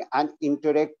 interacting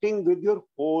with your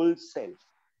whole self.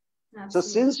 Absolutely. So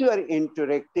since you are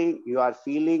interacting, you are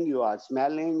feeling, you are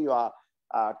smelling, you are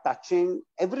touching,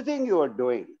 everything you are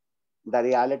doing, the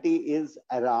reality is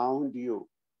around you,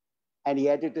 and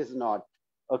yet it is not.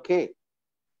 Okay.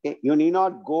 You need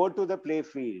not go to the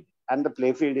playfield, and the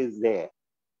playfield is there.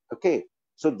 Okay.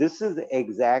 So this is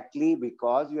exactly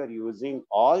because you are using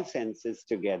all senses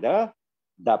together.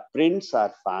 The prints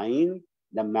are fine.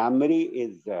 The memory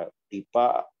is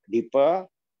deeper,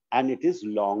 and it is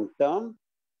long term,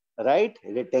 right?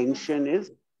 Retention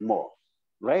is more,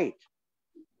 right?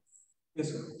 Yes,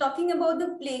 sir. Talking about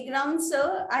the playground,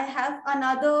 sir, I have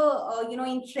another,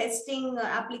 interesting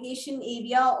application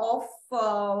area of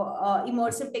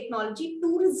immersive technology: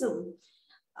 tourism.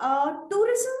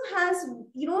 Tourism has,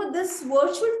 this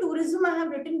virtual tourism I have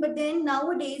written, but then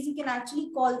nowadays you can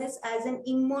actually call this as an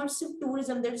immersive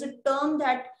tourism. There's a term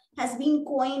that has been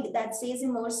coined that says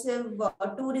immersive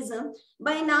tourism.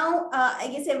 By now, I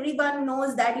guess everyone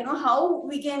knows that, how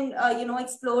we can,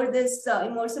 explore this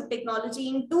immersive technology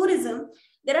in tourism.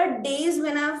 There are days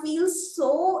when I feel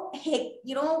so,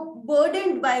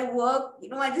 burdened by work.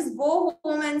 I just go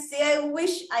home and say, I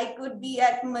wish I could be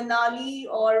at Manali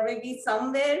or maybe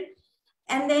somewhere.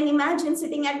 And then imagine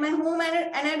sitting at my home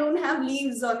and I don't have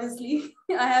leaves, honestly.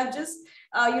 I have just,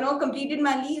 completed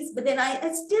my leaves, but then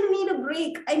I still need a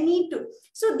break. I need to.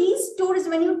 So these tours,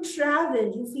 when you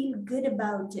travel, you feel good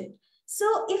about it. So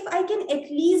if I can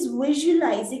at least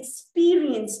visualize,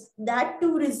 experience that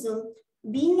tourism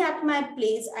being at my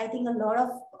place, I think a lot of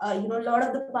a lot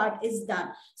of the part is done.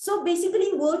 So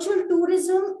basically virtual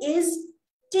tourism is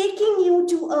taking you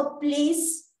to a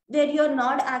place where you're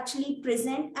not actually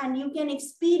present, and you can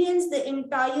experience the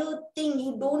entire thing.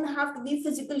 You don't have to be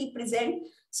physically present.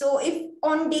 So if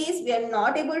on days we are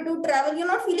not able to travel, you're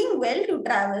not feeling well to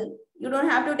travel, you don't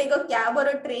have to take a cab or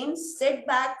a train, sit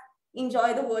back,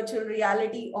 enjoy the virtual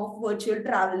reality of virtual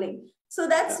traveling. So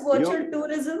that's virtual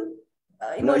tourism.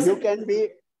 No, you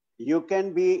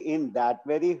can be in that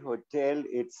very hotel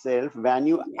itself when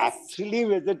you actually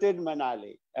visited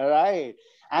Manali, right?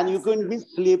 And you can be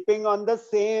sleeping on the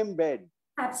same bed.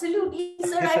 Absolutely,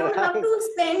 sir. I don't have to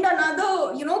spend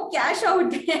another, cash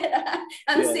out there.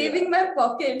 I'm saving my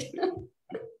pocket.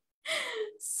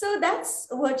 So that's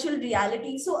virtual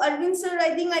reality. So Arvind sir,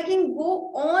 I think I can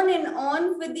go on and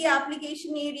on with the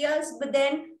application areas, but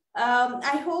then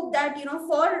I hope that,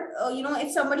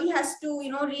 if somebody has to,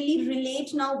 really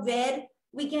relate now where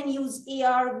we can use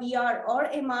AR, VR or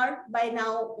MR, by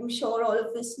now, I'm sure all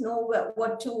of us know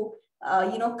what to,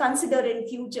 consider in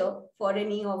future for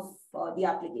any of the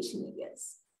application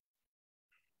areas.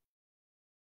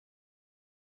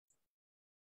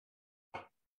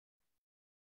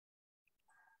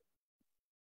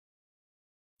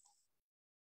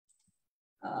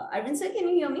 Arvind sir, can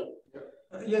you hear me?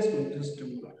 Yes, ma'am. Just a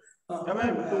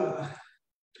moment.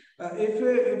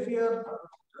 If we are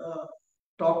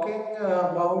talking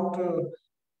about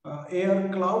AR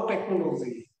cloud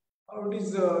technology, how it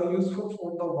is useful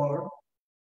for the world?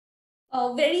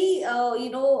 Very,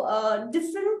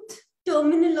 different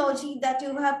terminology that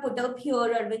you have put up here,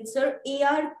 Arvind sir.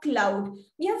 AR cloud.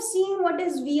 We have seen what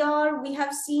is VR. We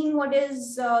have seen what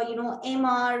is,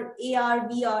 MR, AR,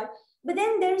 VR. But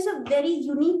then there's a very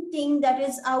unique thing that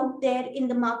is out there in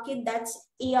the market, that's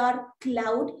AR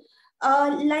cloud.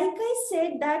 Like I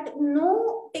said, that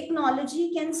no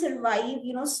technology can survive,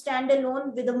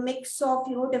 standalone with a mix of,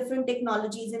 different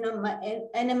technologies, in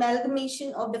an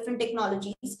amalgamation of different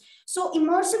technologies. So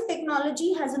immersive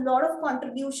technology has a lot of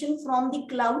contribution from the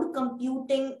cloud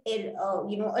computing,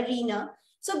 arena.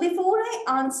 So before I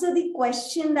answer the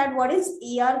question that what is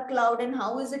AR cloud and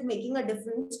how is it making a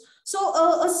difference? So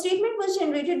a statement was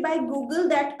generated by Google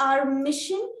that our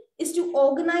mission is to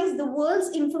organize the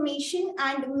world's information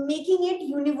and making it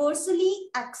universally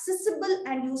accessible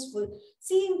and useful.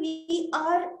 See, we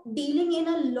are dealing in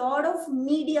a lot of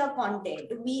media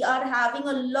content. We are having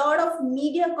a lot of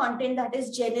media content that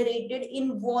is generated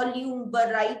in volume,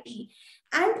 variety.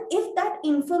 And if that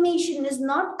information is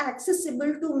not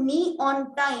accessible to me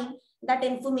on time, that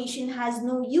information has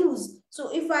no use.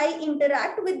 So if I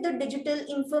interact with the digital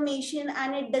information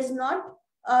and it does not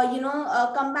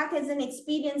come back as an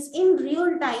experience in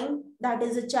real time, that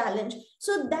is a challenge.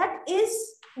 So that is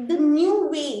the new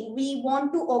way we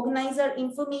want to organize our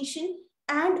information,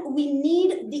 and we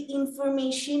need the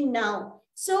information now.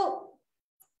 So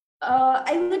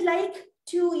I would like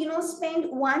to spend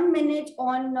 1 minute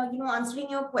on answering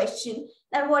your question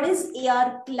that what is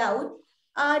AR cloud.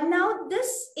 Now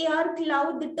this AR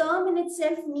cloud, the term in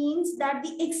itself means that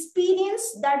the experience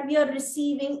that we are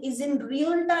receiving is in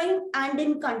real time and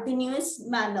in continuous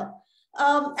manner.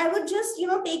 I would just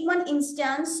take one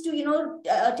instance to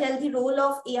tell the role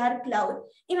of AR cloud.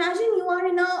 Imagine you are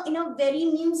in a very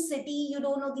new city, you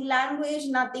don't know the language,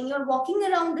 nothing. You're walking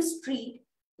around the street,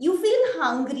 you feel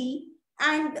hungry,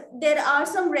 and there are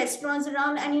some restaurants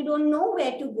around and you don't know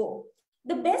where to go.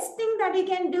 The best thing that you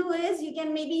can do is you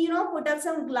can maybe put up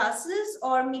some glasses,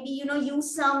 or maybe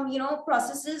use some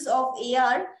processes of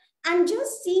AR, and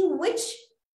just see which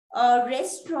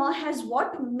restaurant has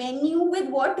what menu with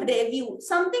what review,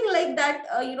 something like that.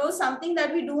 Something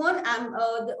that we do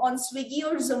on Swiggy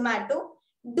or Zomato,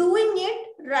 doing it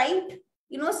right,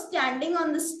 standing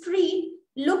on the street,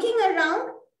 looking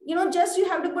around, just you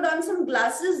have to put on some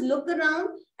glasses, look around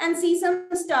and see some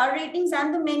star ratings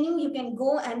and the menu. You can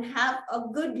go and have a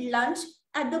good lunch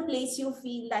at the place you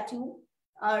feel that you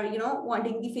are,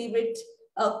 wanting the favorite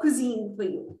cuisine for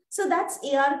you. So that's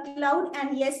AR cloud.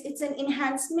 And yes, it's an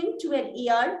enhancement to an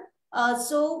AR.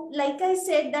 So like I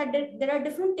said, that there are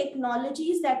different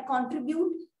technologies that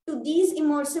contribute to these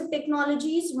immersive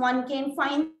technologies. One can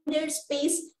find their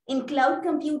space in cloud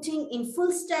computing, in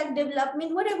full stack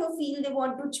development, whatever field they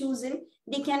want to choose in,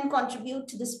 they can contribute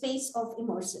to the space of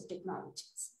immersive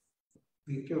technologies.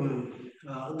 Thank you,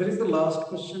 ma'am. There is the last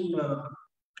question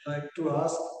I'd like to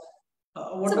ask.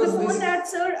 So before that,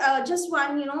 sir, just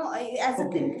one, as a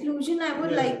conclusion, I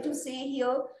would like to say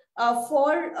here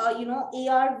for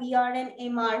AR, VR, and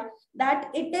MR,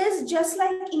 that it is just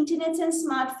like internets and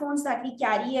smartphones that we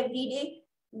carry every day.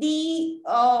 The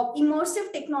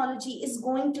immersive technology is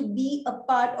going to be a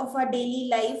part of our daily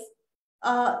life,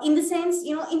 in the sense,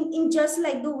 in just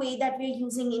like the way that we're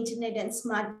using internet and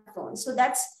smartphones. So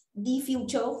that's the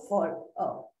future for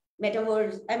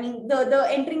metaverse. I mean, the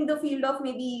entering the field of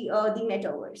maybe the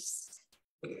metaverse.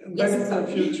 That is the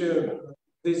future,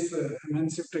 this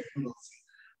immersive technology.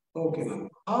 Okay, ma'am.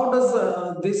 How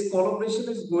does this collaboration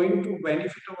is going to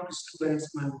benefit our students,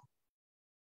 ma'am?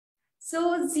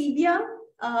 So Xebia,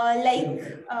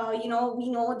 we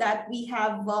know that we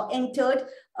have entered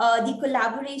the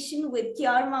collaboration with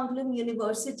Mangalam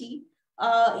University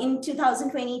in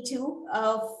 2022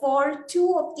 for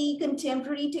two of the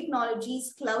contemporary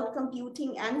technologies, cloud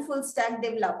computing and full stack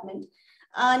development.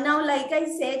 Now, like I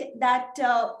said, that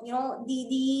the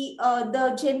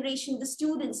generation, the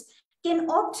students can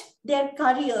opt their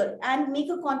career and make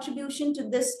a contribution to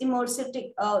this immersive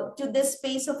to this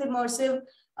space of immersive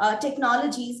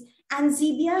technologies. And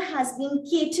Xebia has been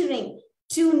catering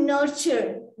to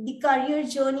nurture the career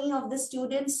journey of the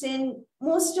students in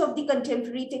most of the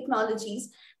contemporary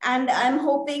technologies. And I'm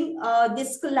hoping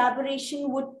this collaboration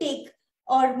would take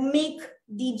or make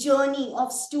the journey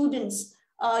of students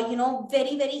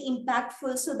very, very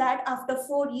impactful, so that after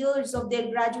 4 years of their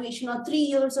graduation or 3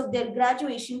 years of their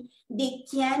graduation, they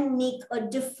can make a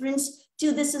difference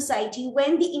to the society.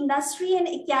 When the industry and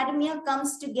academia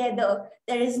comes together,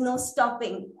 there is no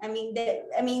stopping. I mean,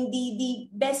 the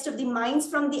best of the minds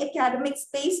from the academic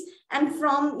space and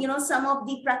from, some of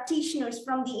the practitioners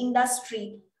from the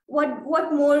industry.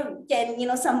 What more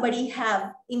can, somebody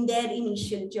have in their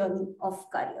initial journey of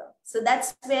career? So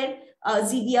that's where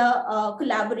Xebia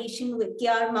collaboration with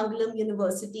Mangalam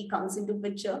University comes into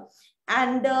picture.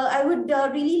 And I would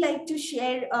really like to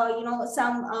share,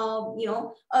 some,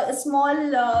 a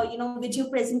small, video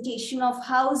presentation of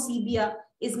how Xebia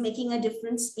is making a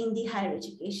difference in the higher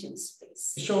education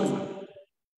space. Sure.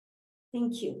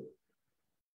 Thank you.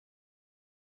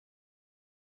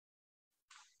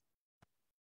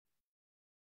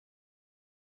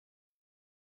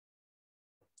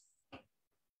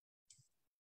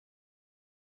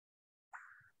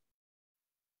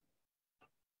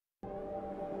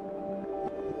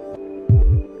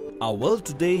 Our world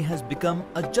today has become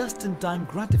a just-in-time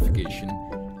gratification,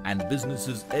 and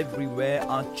businesses everywhere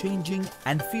are changing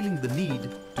and feeling the need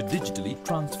to digitally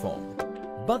transform.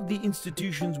 But the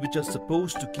institutions which are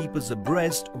supposed to keep us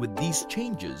abreast with these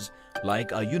changes,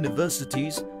 like our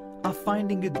universities, are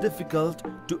finding it difficult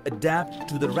to adapt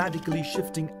to the radically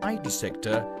shifting IT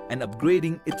sector and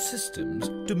upgrading its systems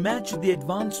to match the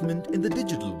advancement in the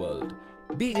digital world,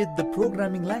 be it the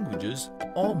programming languages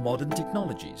or modern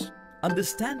technologies.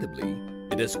 Understandably,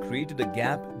 it has created a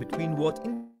gap between what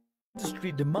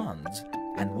industry demands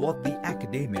and what the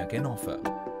academia can offer.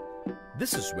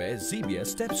 This is where Xebia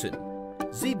steps in.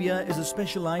 Xebia is a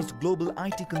specialized global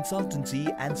IT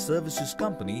consultancy and services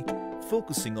company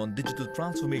focusing on digital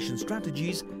transformation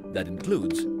strategies that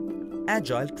includes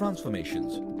agile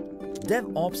transformations,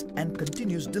 DevOps and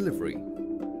continuous delivery,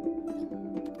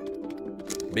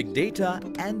 big data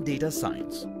and data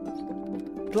science,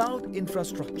 cloud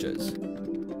infrastructures,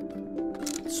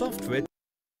 software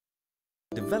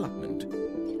development,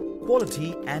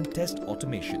 quality and test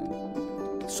automation,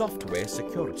 software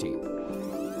security.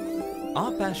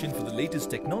 Our passion for the latest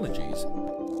technologies,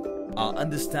 our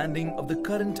understanding of the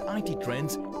current IT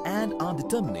trends and our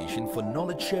determination for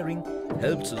knowledge sharing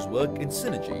helps us work in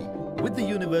synergy with the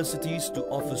universities to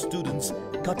offer students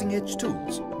cutting-edge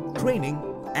tools, training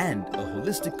and a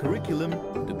holistic curriculum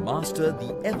to master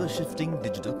the ever-shifting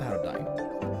digital paradigm.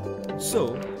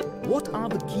 So, what are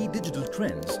the key digital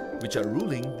trends which are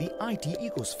ruling the IT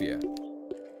ecosphere?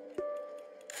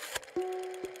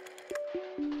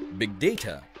 Big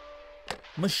data,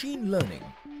 machine learning,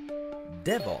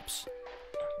 DevOps,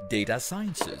 data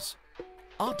sciences,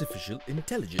 artificial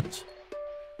intelligence,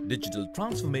 digital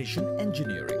transformation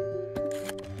engineering.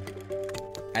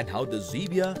 And how does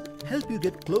Xebia help you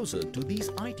get closer to these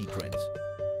IT trends?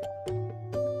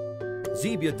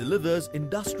 Xebia delivers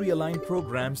industry-aligned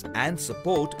programs and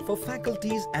support for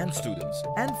faculties and students,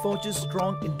 and forges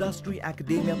strong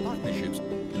industry-academia partnerships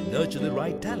to nurture the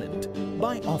right talent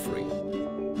by offering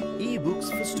e-books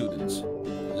for students,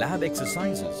 lab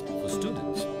exercises for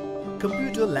students,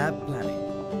 computer lab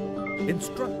planning,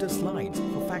 instructor slides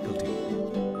for faculty,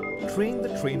 Train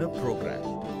the Trainer program,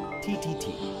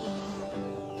 TTT.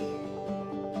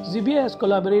 Xebia has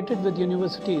collaborated with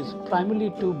universities primarily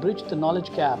to bridge the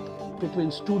knowledge gap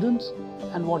between students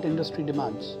and what industry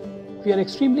demands. We are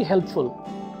extremely helpful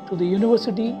to the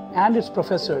university and its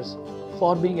professors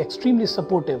for being extremely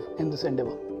supportive in this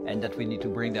endeavor. And that we need to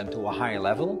bring them to a higher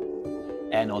level.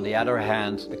 And on the other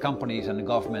hand, the companies and the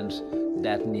governments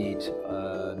that need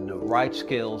the right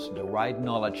skills, the right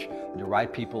knowledge, the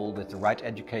right people with the right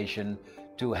education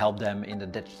to help them in the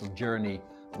digital journey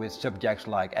with subjects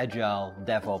like Agile,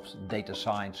 DevOps, data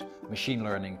science, machine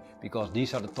learning, because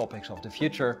these are the topics of the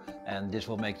future, and this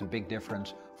will make a big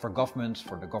difference for governments,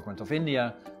 for the government of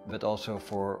India, but also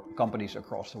for companies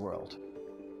across the world.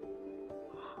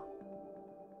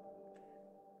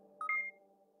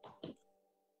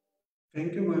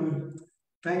 Thank you, ma'am.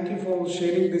 Thank you for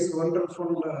sharing this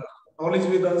wonderful knowledge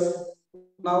with us.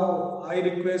 Now, I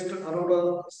request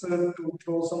Arora sir to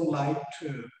throw some light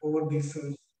over this.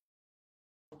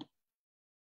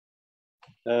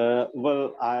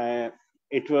 Well, I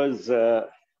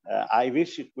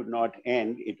wish it could not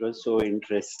end. It was so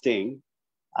interesting,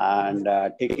 and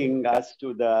taking us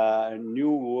to the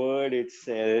new word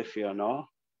itself, you know,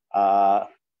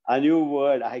 a new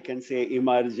word, I can say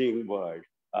emerging word,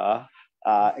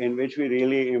 in which we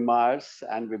really immerse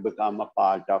and we become a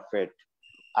part of it.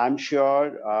 I'm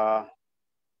sure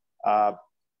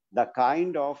the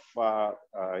kind of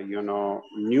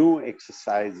new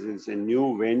exercises and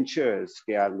new ventures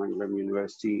Mangalam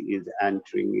University is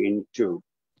entering into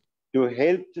to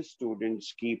help the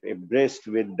students keep abreast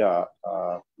with the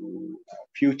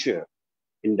future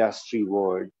industry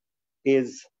world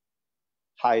is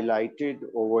highlighted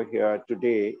over here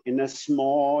today in a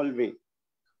small way,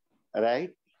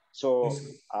 right? So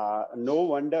no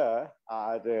wonder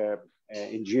our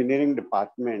engineering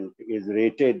department is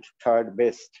rated third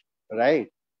best, right?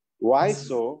 Why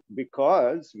so?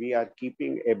 Because we are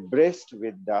keeping abreast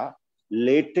with the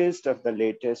latest of the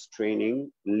latest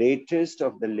training, latest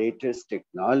of the latest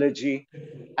technology,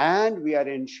 and we are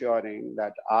ensuring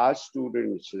that our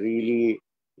students really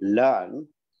learn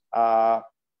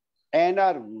and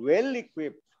are well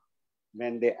equipped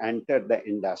when they enter the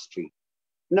industry.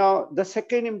 Now, the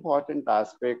second important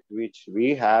aspect which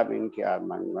we have in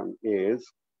Mangalam is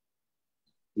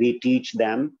we teach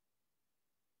them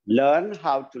learn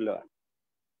how to learn.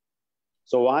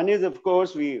 So one is, of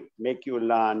course, we make you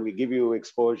learn, we give you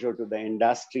exposure to the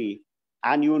industry,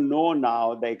 and you know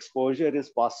now the exposure is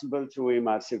possible through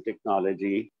immersive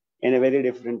technology in a very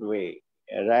different way,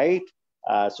 right?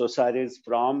 So sir is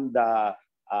from the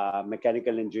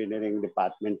mechanical engineering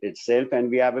department itself, and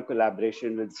we have a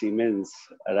collaboration with Siemens,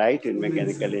 right, in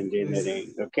mechanical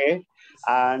engineering, okay?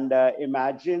 And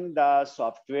imagine the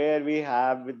software we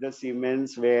have with the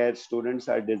Siemens where students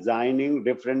are designing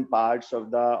different parts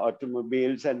of the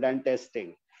automobiles and then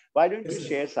testing. Why don't you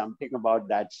share something about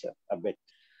that, sir, a bit?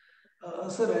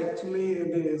 Sir, actually,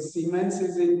 the Siemens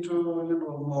is into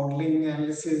modeling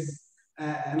analysis,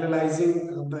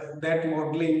 analyzing that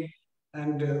modeling,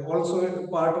 and also a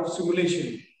part of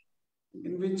simulation,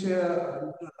 in which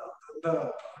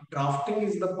the drafting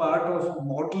is the part of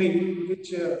modeling, in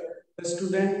which the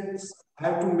students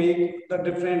have to make the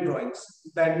different drawings.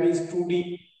 That means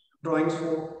 2D drawings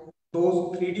for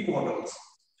those 3D models.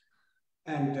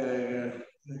 And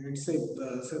it's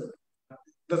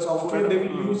the software they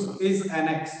will use is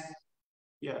Annex.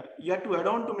 Yeah, to add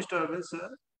on to Mr. Arvind, sir.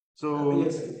 So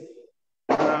yes,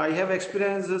 I have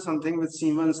experienced something with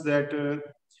Siemens that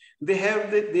they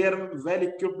have their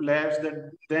well-equipped labs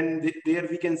that then there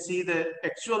we can see the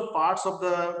actual parts of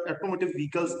the automotive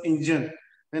vehicle's engine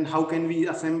and how can we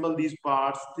assemble these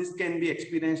parts. This can be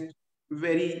experienced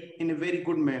in a very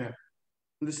good manner.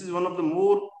 This is one of the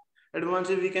more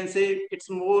advanced, we can say it's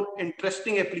more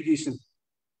interesting application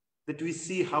that we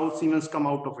see how Siemens come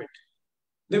out of it.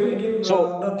 They will give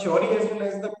the theory as well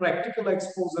as the practical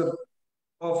exposure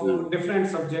of different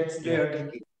subjects they are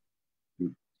taking.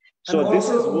 So and this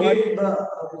is what.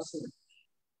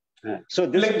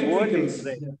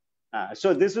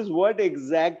 So this is what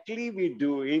exactly we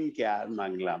do in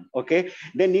Mangalam. Okay,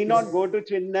 they need not go to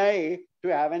Chennai to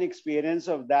have an experience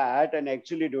of that and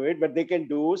actually do it, but they can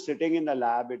do sitting in the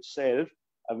lab itself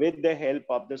with the help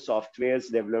of the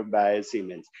softwares developed by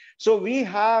Siemens. So we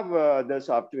have the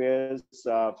softwares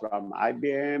from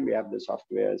IBM, we have the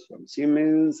softwares from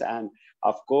Siemens, and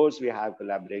of course we have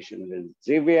collaboration with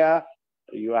Xebia.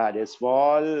 You had a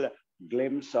small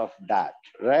glimpse of that,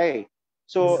 right?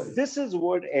 So this is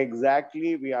what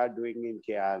exactly we are doing in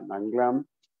Mangalam.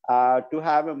 To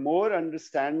have a more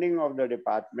understanding of the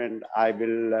department, I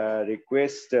will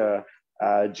request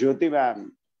Jyoti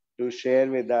ma'am to share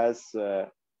with us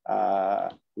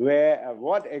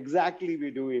what exactly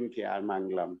we do in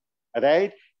Mangalam,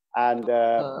 right? And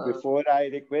before I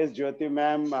request Jyoti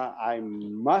ma'am, I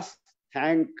must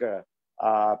thank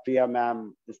Priya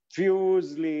ma'am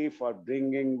profusely for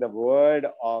bringing the word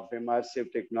of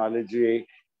immersive technology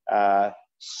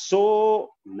so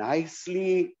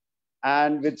nicely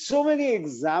and with so many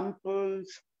examples,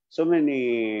 so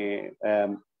many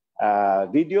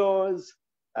videos,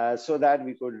 so that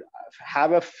we could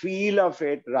have a feel of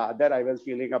it. Rather, I was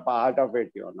feeling a part of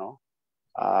it, you know.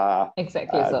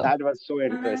 Exactly, sir. That was so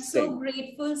I'm interesting. so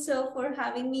grateful, sir, for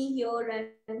having me here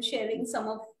and sharing some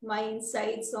of my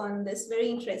insights on this very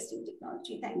interesting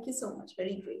technology. Thank you so much.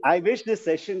 Very grateful. I wish this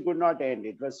session could not end.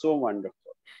 It was so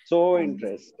wonderful, so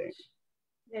interesting.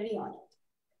 Very honored.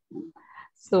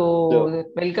 So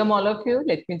welcome all of you.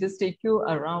 Let me just take you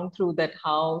around through that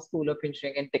how School of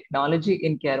Engineering and Technology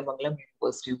in Mangalam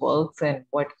University works and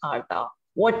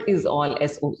what is all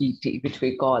SOET, which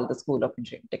we call the School of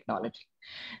Engineering and Technology.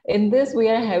 In this, we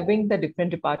are having the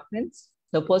different departments.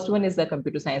 The first one is the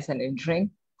Computer Science and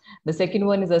Engineering. The second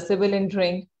one is the Civil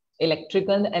Engineering,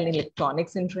 Electrical and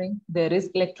Electronics Engineering. There is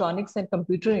Electronics and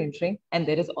Computer Engineering, and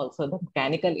there is also the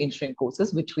Mechanical Engineering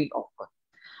courses, which we offer.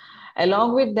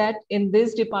 Along with that, in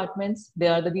these departments,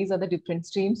 these are the different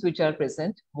streams which are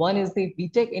present. One is the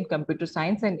BTech in Computer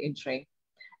Science and Engineering.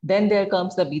 Then there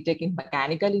comes the BTech in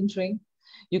Mechanical Engineering.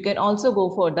 You can also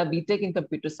go for the BTech in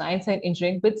Computer Science and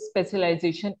Engineering with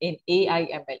specialization in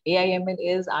AI/ML. AI/ML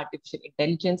is artificial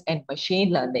intelligence and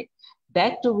machine learning.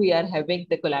 That too, we are having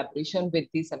the collaboration with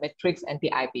the Symmetrics and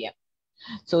the IBM.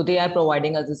 So they are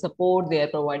providing us the support, they are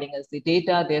providing us the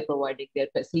data, they are providing their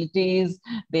facilities,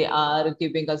 they are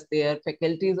giving us their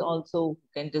faculties also who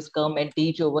can just come and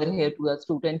teach over here to our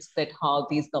students that how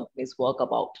these companies work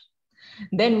about.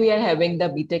 Then we are having the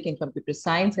BTech in Computer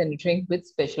Science and Engineering with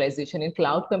specialization in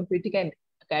cloud computing and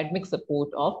academic support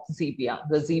of Xebia.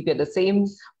 The same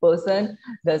person,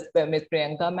 the Ms.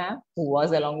 Priyanka ma'am, who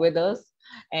was along with us,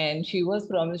 and she is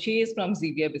from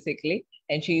Xebia basically,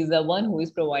 and she is the one who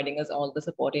is providing us all the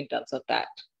support in terms of that.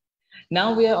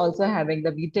 Now we are also having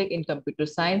the BTech in Computer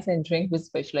Science and Engineering with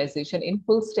specialization in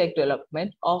full stack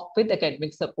development with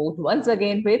academic support, once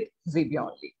again with Xebia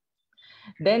only.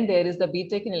 Then there is the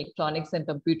BTech in Electronics and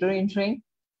Computer Engineering,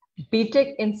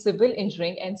 BTech in Civil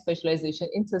Engineering and specialization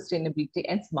in Sustainability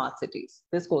and Smart Cities.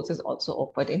 This course is also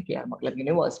offered in Mangalam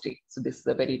University. So this is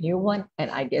a very new one, and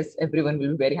I guess everyone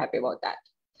will be very happy about that.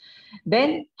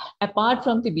 Then apart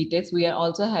from the BTechs, we are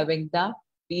also having the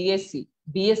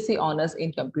BSc honors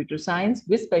in Computer Science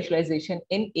with specialization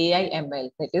in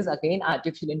AI/ML, that is again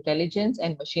artificial intelligence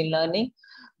and machine learning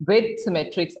with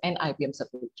Symmetrics and IBM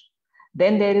support.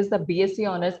 Then there is the BSc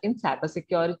honors in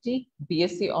cybersecurity,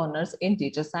 BSc honors in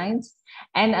data science,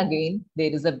 and again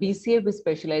there is a BCA with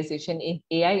specialization in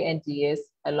AI and DS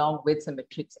along with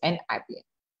Symmetrics and IBM.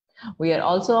 We are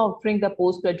also offering the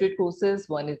postgraduate courses.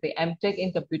 One is the MTech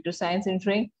in Computer Science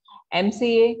Engineering,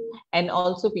 MCA, and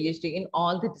also PhD in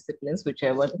all the disciplines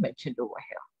whichever mentioned over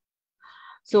here.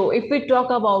 So if we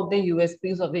talk about the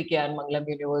USPs of the Mangalam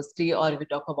University, or we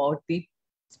talk about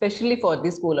especially for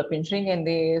the School of Engineering and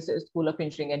the School of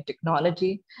Engineering and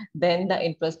Technology, then the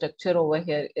infrastructure over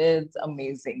here is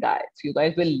amazing, guys. You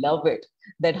guys will love it,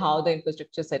 that how the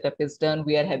infrastructure setup is done.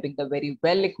 We are having the very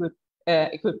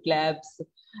well-equipped labs.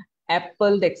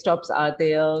 Apple desktops are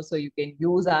there, so you can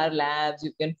use our labs,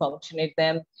 you can functionate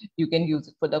them, you can use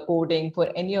it for the coding,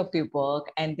 for any of the work,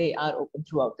 and they are open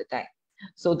throughout the time.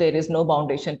 So there is no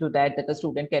foundation to that the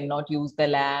student cannot use the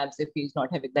labs if he's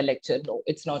not having the lecture. No,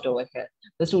 it's not over here.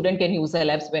 The student can use the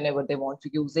labs whenever they want to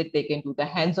use it. They can do the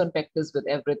hands-on practice with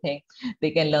everything.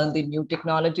 They can learn the new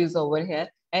technologies over here,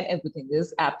 and everything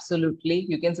is absolutely,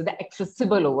 you can say, the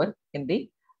accessible over in the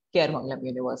Mangalam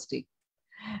University.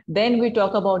 Then we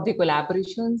talk about the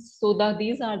collaborations. So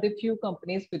these are the few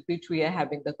companies with which we are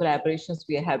having the collaborations.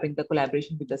 We are having the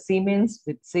collaboration with the Siemens,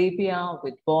 with Xebia,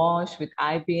 with Bosch, with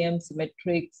IBM,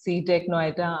 Symmetrics, CTech,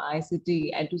 Noida,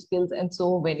 ICT, EduSkills, and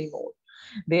so many more.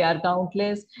 They are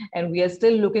countless, and we are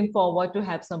still looking forward to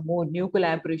have some more new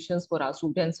collaborations for our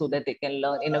students so that they can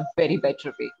learn in a very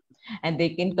better way. And they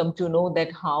can come to know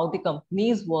that how the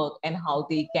companies work and how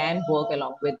they can work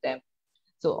along with them.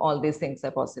 So all these things are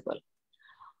possible.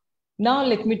 Now,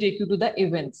 let me take you to the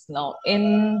events. Now,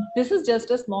 this is just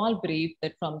a small brief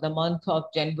that from the month of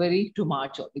January to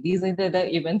March. These are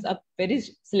the events, are very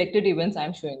selected events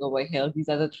I'm showing over here. These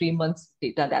are the 3 months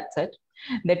data, that's it.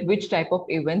 That which type of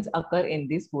events occur in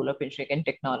the School of Engineering and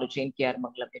Technology in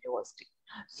Mangalam University.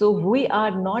 So we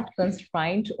are not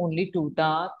constrained only to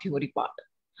the theory part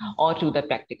or to the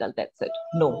practical, that's it.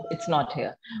 No, it's not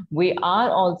here. We are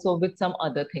also with some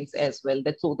other things as well,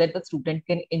 so that the student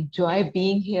can enjoy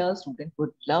being here, student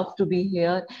would love to be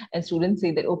here, and students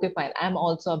say that, okay, fine, I'm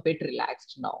also a bit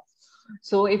relaxed now.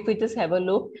 So if we just have a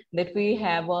look, that we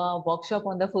have a workshop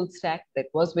on the full stack that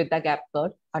was with the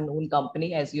GapCut, a known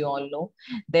company, as you all know.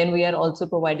 Then we are also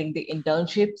providing the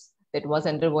internships that was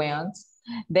under Voyance.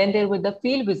 Then there were the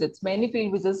field visits, many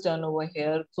field visits done over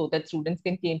here so that students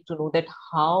can came to know that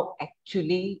how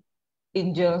actually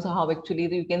engines, how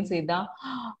actually you can say the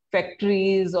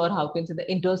factories or how can say the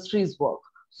industries work.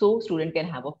 So student can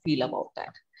have a feel about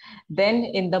that. Then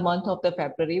in the month of the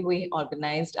February, we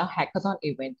organized a hackathon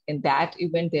event. In that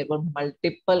event, there were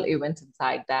multiple events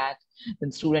inside that.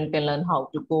 The student can learn how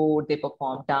to code, they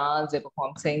perform dance, they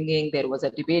perform singing, there was a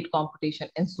debate competition,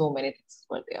 and so many things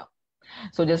were there.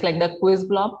 So just like the quiz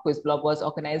blob was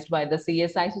organized by the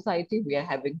CSI Society. We are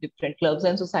having different clubs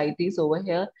and societies over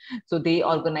here. So they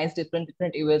organize different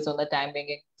events on the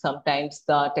timing, sometimes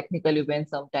the technical events,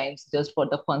 sometimes just for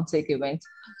the fun sake events.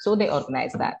 So they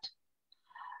organize that.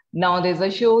 Now there's a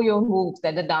show your moves,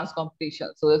 that the dance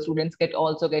competition. So the students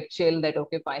also get chill that,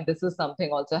 okay, fine, this is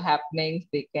something also happening.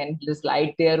 They can just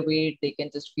light their weight. They can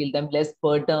just feel them less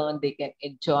burden. They can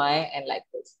enjoy and like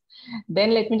this.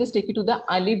 Then let me just take you to the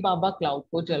Alibaba Cloud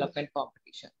Code Development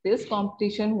Competition. This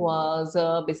competition was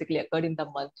basically occurred in the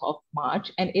month of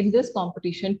March. And in this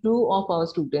competition, 2 of our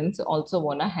students also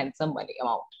won a handsome money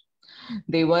amount.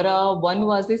 They were one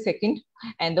was the second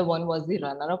and the one was the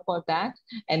runner-up for that,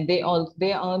 and they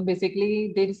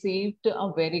basically they received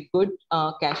a very good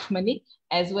cash money,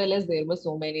 as well as there were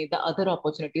so many the other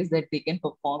opportunities that they can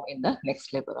perform in the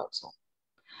next level also.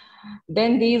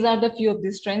 Then these are the few of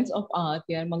the strengths of our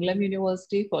Mangalam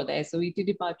University for the SOET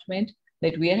department,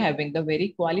 that we are having the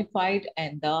very qualified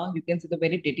and you can see the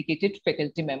very dedicated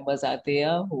faculty members are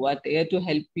there who are there to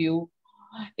help you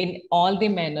in all the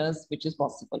manners which is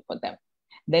possible for them.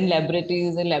 Then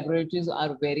laboratories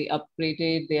are very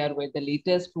upgraded. They are with the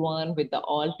latest one with the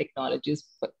all technologies,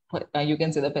 you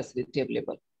can say the facility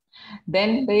available.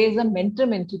 Then there is a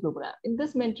mentor-mentee program. In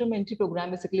this mentor-mentee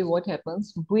program, basically what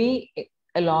happens, we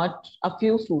allot a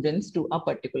few students to a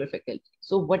particular faculty.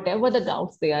 So whatever the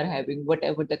doubts they are having,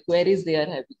 whatever the queries they are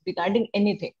having regarding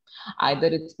anything, either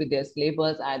it's with their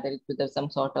syllabus, either it's with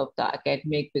some sort of the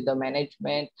academic, with the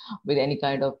management, with any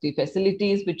kind of the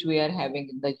facilities which we are having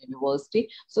in the university.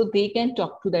 So they can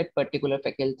talk to that particular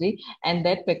faculty and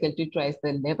that faculty tries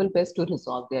their level best to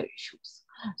resolve their issues.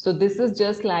 So this is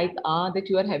just like that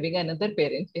you are having another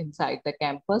parent inside the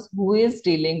campus who is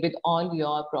dealing with all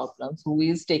your problems, who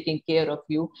is taking care of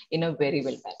you in a very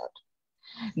well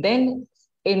mannered. Then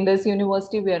in this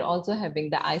university, we are also having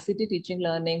the ICT teaching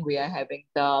learning. We are having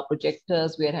the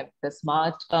projectors. We are having the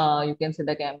smart, you can see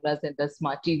the cameras and the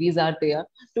smart TVs are there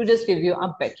to just give you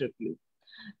a better view.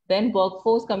 Then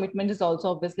workforce commitment is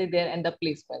also obviously there, and the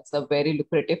placements, a very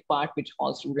lucrative part which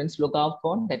all students look out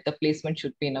for, that the placement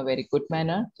should be in a very good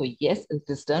manner. So yes, it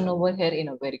is done over here in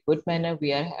a very good manner.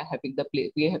 We are having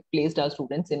we have placed our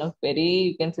students in a very,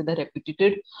 you can say the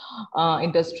reputed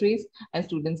industries, and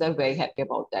students are very happy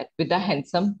about that with a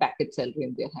handsome package salary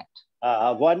in their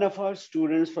hand. One of our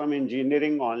students from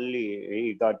engineering only,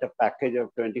 he got a package of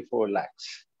 24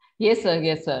 lakhs. Yes, sir.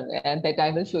 Yes, sir. And that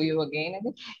I will show you again.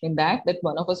 In that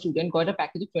one of our student got a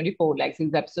package of 24 lakhs.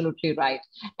 He's absolutely right.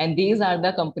 And these are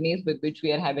the companies with which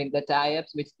we are having the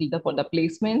tie-ups, which either for the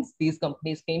placements, these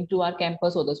companies came to our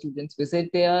campus or the students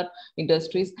visit their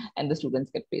industries and the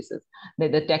students get places.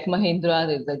 There's the Tech Mahindra,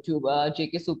 there's the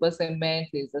JK Super Cement,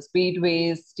 there's the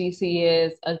Speedways,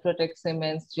 TCS, Ultratech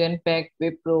Cements, Genpact,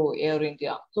 Wipro, Air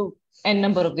India. So a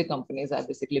number of the companies are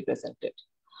basically presented.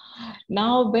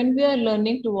 Now, when we are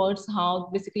learning towards how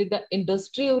basically the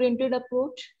industry oriented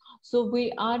approach, so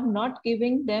we are not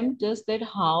giving them just that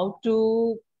how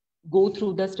to go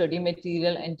through the study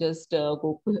material and just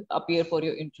go appear for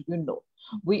your interview. No,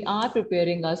 we are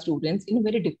preparing our students in a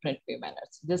very different way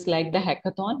manners, just like the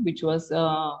hackathon, which was,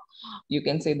 you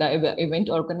can say the event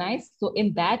organized. So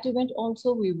in that event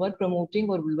also, we were promoting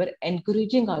or we were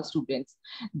encouraging our students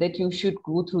that you should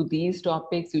go through these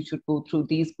topics, you should go through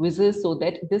these quizzes so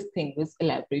that this thing will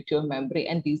elaborate your memory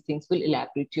and these things will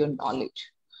elaborate your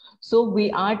knowledge. So we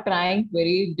are trying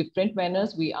very different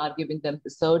manners. We are giving them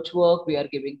research work. We are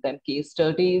giving them case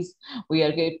studies. We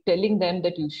are telling them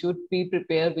that you should be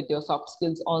prepared with your soft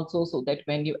skills also, so that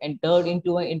when you enter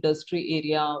into an industry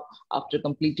area after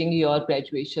completing your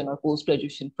graduation or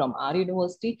post-graduation from our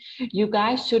university, you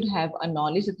guys should have a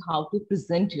knowledge of how to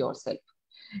present yourself.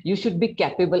 You should be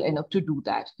capable enough to do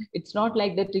that. It's not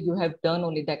like that you have done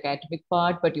only the academic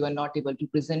part, but you are not able to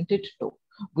present it. No.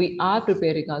 We are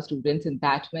preparing our students in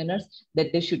that manner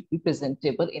that they should be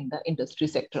presentable in the industry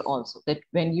sector also, that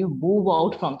when you move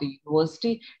out from the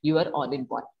university, you are all in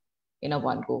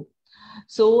one go.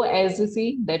 So as you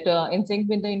see that in sync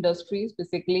with the industries,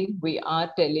 basically we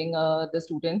are telling the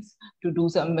students to do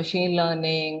some machine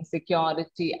learning,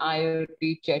 security,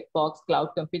 IoT, chatbox, cloud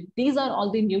computing. These are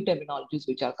all the new terminologies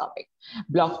which are coming.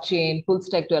 Blockchain, full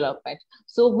stack development.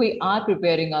 So we are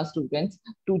preparing our students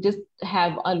to just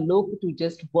have a look, to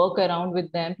just work around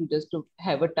with them, to just to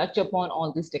have a touch upon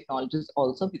all these technologies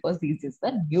also, because this is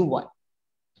the new one.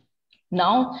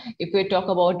 Now, if we talk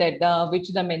about that, which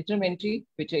the mentor mentee,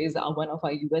 which is one of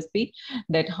our USP,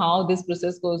 that how this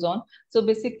process goes on. So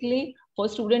basically, for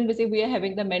student, basically we are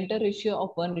having the mentor ratio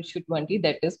of 1:20.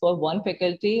 That is for one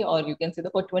faculty, or you can say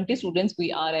that for 20 students,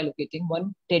 we are allocating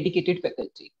one dedicated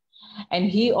faculty. And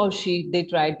he or she, they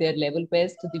tried their level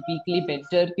best. The weekly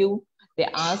mentor you. They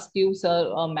ask you,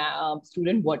 sir,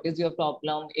 student, what is your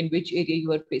problem? In which area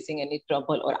you are facing any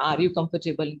trouble? Or are you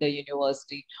comfortable in the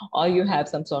university? Or you have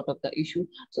some sort of the issue?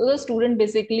 So the student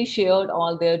basically shared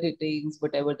all their details,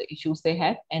 whatever the issues they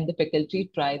have, and the faculty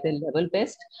try their level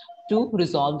best to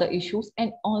resolve the issues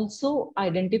and also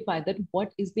identify that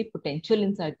what is the potential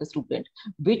inside the student,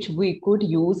 which we could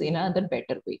use in another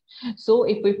better way. So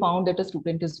if we found that a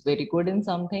student is very good in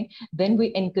something, then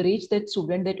we encourage that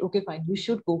student that, okay, fine, you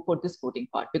should go for this coding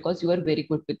part because you are very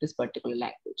good with this particular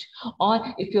language. Or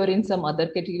if you're in some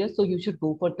other criteria, so you should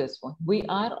go for this one. We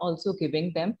are also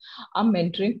giving them a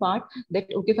mentoring part that,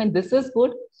 okay, fine, this is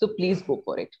good, so please go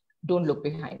for it. Don't look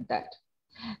behind that.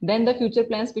 Then the future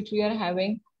plans which we are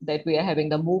having, that we are having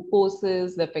the MOOC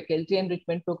courses, the faculty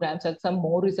enrichment programs, and some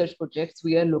more research projects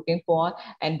we are looking for.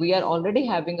 And we are already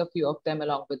having a few of them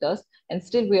along with us. And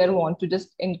still we are want to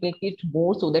just inculcate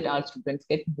more so that our students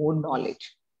get more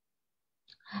knowledge.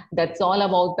 That's all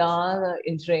about the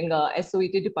engineering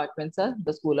SOET department, sir,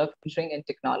 the School of Engineering and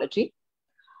Technology.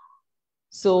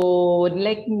 So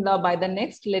by the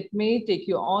next, let me take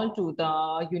you all to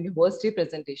the university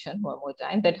presentation one more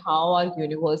time, that how our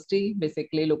university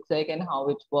basically looks like and how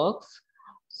it works,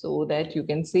 so that you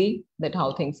can see that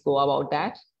how things go about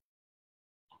that.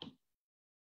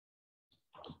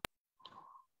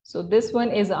 So this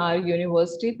one is our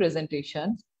university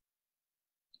presentation.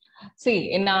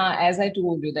 See, as I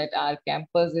told you, that our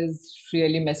campus is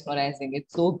really mesmerizing.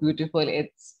 It's so beautiful.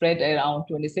 It's spread around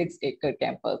 26-acre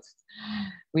campus.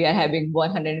 We are having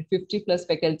 150 plus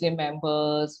faculty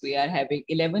members. We are having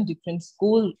 11 different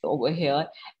schools over here.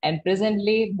 And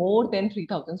presently, more than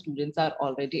 3,000 students are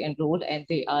already enrolled and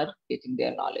they are getting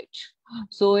their knowledge.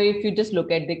 So if you just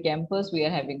look at the campus, we are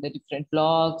having the different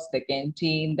blocks, the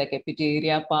canteen, the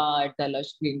cafeteria part, the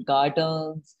lush green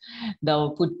gardens,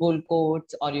 the football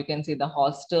courts, or you can say the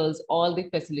hostels. All the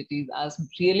facilities are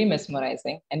really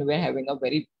mesmerizing, and we're having a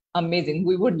very amazing.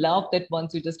 We would love that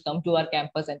once you just come to our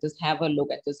campus and just have a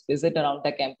look and just visit around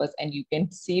the campus, and you can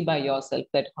see by yourself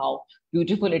that how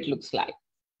beautiful it looks like.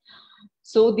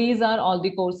 So these are all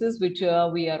the courses which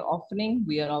we are offering.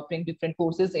 We are offering different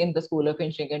courses in the School of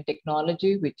Engineering and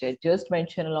Technology, which I just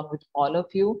mentioned along with all of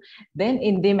you. Then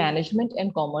in the Management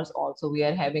and Commerce also, we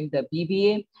are having the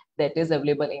BBA that is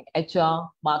available in HR,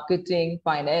 Marketing,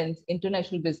 Finance,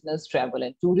 International Business, Travel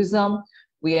and Tourism.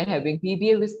 We are having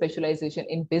BBA with specialization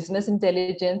in Business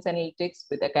Intelligence Analytics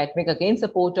with academic, again,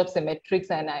 support of Symmetrics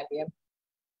and IBM.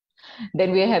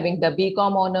 Then we are having the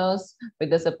BCom honors with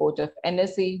the support of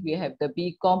NSE. We have the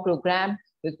BCom program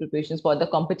with preparations for the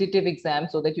competitive exam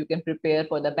so that you can prepare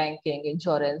for the banking,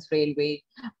 insurance, railway,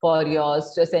 for your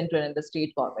central and the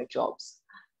state government jobs.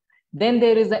 Then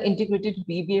there is the integrated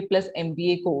BBA plus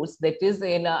MBA course that is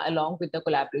in along with the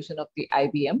collaboration of the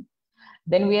IBM.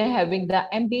 Then we are having the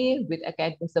MBA with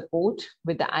academic support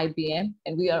with the IBM,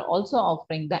 and we are also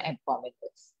offering the MCOM in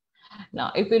this.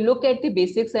 Now, if we look at the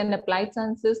basics and applied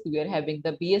sciences, we are having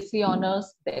the BSc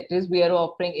honors, that is we are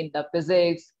offering in the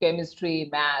physics, chemistry,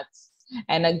 maths,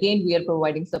 and again, we are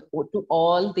providing support to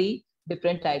all the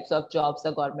different types of jobs,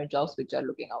 the government jobs which are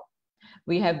looking out.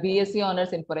 We have BSc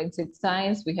honors in forensic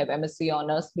science, we have MSc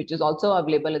honors, which is also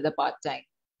available in the part-time.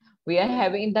 We are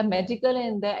having the medical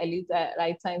and the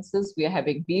allied sciences. We are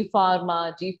having B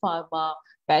Pharma, G Pharma,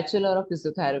 Bachelor of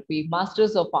Physiotherapy,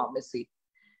 Masters of Pharmacy.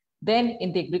 Then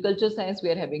in the agriculture science, we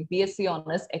are having BSc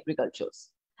honors agricultures.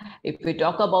 If we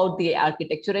talk about the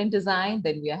architecture and design,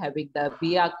 then we are having the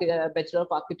Bachelor of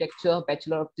Architecture,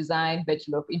 Bachelor of Design,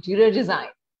 Bachelor of Interior Design,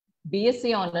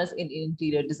 BSc honors in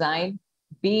interior design,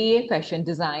 BA fashion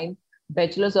design,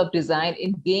 Bachelors of Design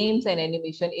in Games and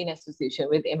Animation in association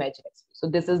with Imaginext. So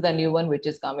this is the new one which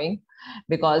is coming,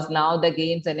 because now the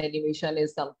games and animation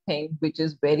is something which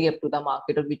is very up to the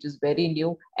market, or which is very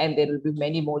new, and there will be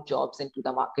many more jobs into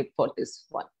the market for this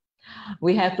one.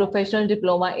 We have professional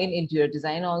diploma in interior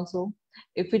design also.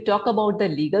 If we talk about the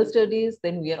legal studies,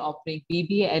 then we are offering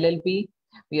BBA, LLB,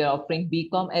 We are offering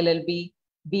BCom LLB,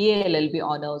 BA LLB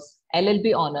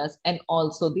honors, and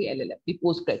also the LLM,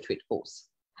 postgraduate course.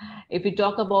 If we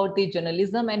talk about the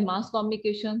journalism and mass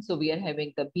communication, so we are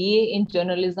having the BA in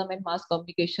journalism and mass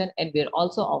communication, and we are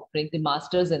also offering the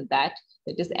master's in that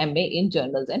is MA in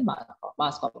journals and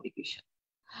mass communication.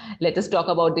 Let us talk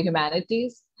about the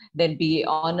humanities, then BA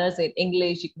honors in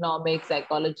English, economics,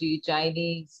 psychology,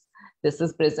 Chinese. This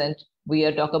is present.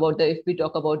 If we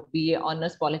talk about BA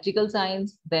honors political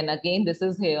science, then again, this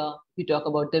is here. We talk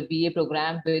about the BA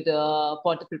program with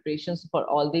for the preparations for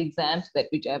all the exams that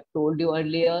which I have told you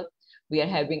earlier. We are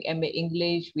having MA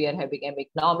English, we are having MA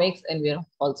economics, and we are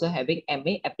also having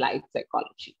MA applied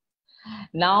psychology.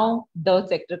 Now the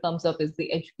sector comes up is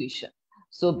the education.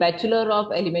 So Bachelor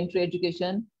of Elementary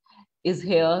Education is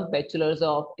here, Bachelors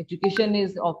of Education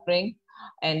is offering,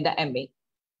 and the MA,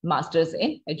 Masters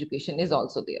in Education is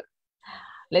also there.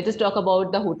 Let us talk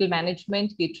about the Hotel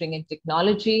Management, Catering and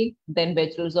Technology. Then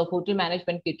Bachelors of Hotel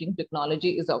Management, Catering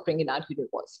Technology is offering in our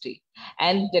university.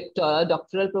 And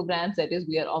doctoral programs, that is,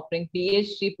 we are offering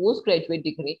PhD, postgraduate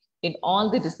degree in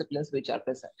all the disciplines which are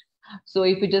present. So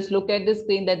if you just look at the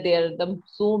screen, that there are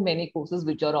so many courses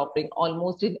which are offering.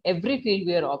 Almost in every field,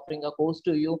 we are offering a course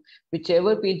to you.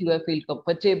 Whichever field you feel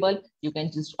comfortable, you can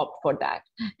just opt for that.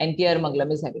 And KR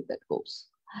Mangalam is having that course.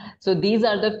 So these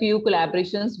are the few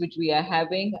collaborations which we are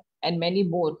having, and many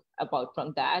more apart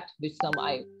from that, which some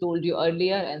I told you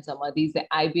earlier, and some of these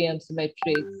IBM,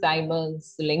 Symmetric,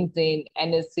 Simons, LinkedIn,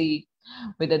 NSC,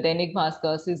 with the Dainik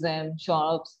Bhaskar, CISM,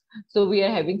 Shops. So we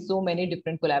are having so many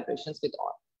different collaborations with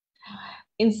all.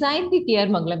 Inside the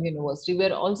KR Mangalam University, we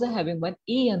are also having one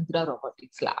E-Yantra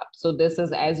robotics lab. So this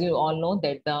is, as you all know,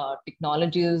 that the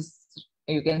technology is,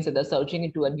 you can say, the surging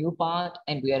into a new part,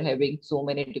 and we are having so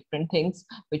many different things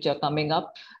which are coming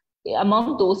up.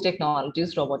 Among those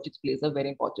technologies, robotics plays a very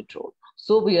important role.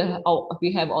 So we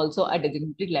have also a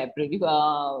designated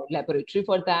laboratory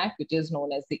for that, which is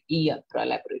known as the E-Yantra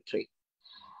laboratory.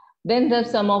 Then there's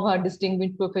some of our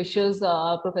distinguished professors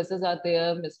are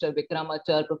there, Mr.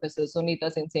 Vikramachar, Professor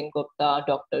Sunita Singh Gupta,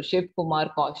 Dr. Shiv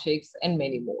Kumar Kaushik, and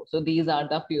many more. So these are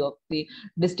the few of the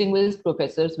distinguished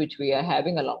professors which we are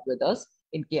having along with us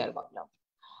in KR Mangalam.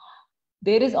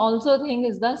 There is also a thing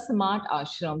is the Smart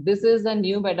Ashram. This is a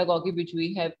new pedagogy which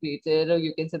we have created.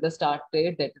 You can say the start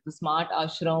date, that is the Smart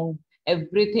Ashram.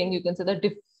 Everything, you can say the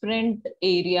different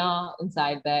area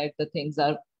inside that, the things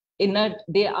are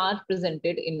they are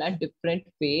presented in a different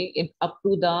way, up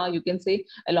to the, you can say,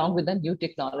 along with the new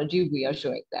technology we are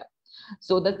showing them.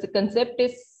 So the concept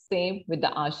is same with the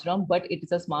ashram, but it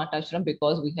is a smart ashram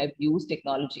because we have used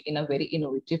technology in a very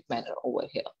innovative manner over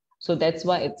here. So that's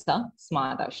why it's a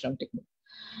smart ashram technique.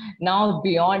 Now,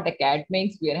 beyond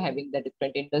academics, we are having the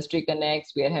different industry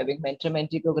connects. We are having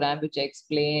mentor-mentee program, which I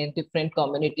explained, different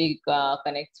community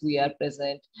connects. We are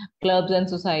present, clubs and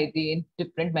society in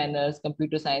different manners,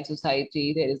 computer science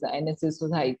society, there is the NSS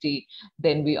society.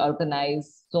 Then we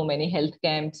organize so many health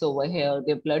camps over here.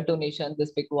 The blood donation,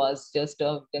 this week was just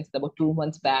about 2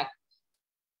 months back.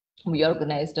 We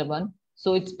organized one,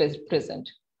 so it's present.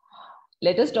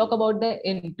 Let us talk about the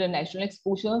international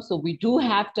exposure. So we do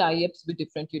have tie-ups with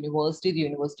different universities, the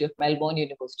University of Melbourne,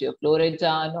 University of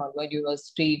Florida, Northern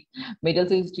University,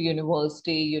 Middlesex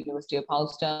University, University of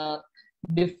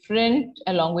Houston,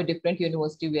 along with different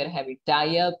universities, we are having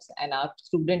tie-ups, and our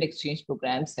student exchange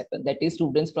programs happen. That is,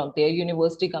 students from their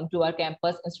university come to our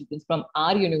campus, and students from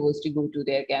our university go to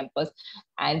their campus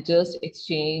and just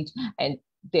exchange and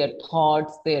their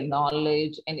thoughts, their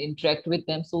knowledge, and interact with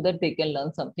them so that they can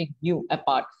learn something new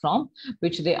apart from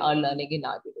which they are learning in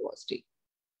our university.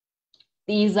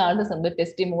 These are some of the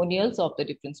testimonials of the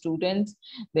different students.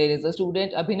 There is a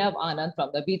student, Abhinav Anand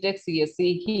from the BTech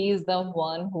CSC. He is the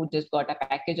one who just got a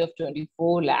package of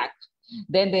 24 lakh.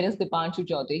 Then there is Dipanshu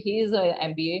Chaudhary. He is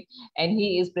an MBA, and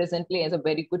he is presently as a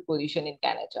very good position in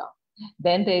Canada.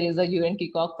 Then there is a UN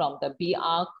Kickoff from the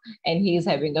BARC, and he is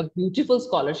having a beautiful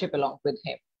scholarship along with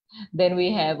him. Then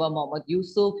we have Mohammad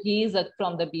Yusuf. He is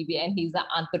from the BB, and he's an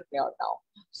entrepreneur now.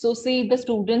 So see the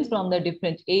students from the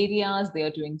different areas, they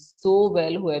are doing so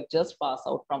well who have just passed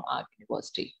out from our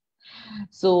university.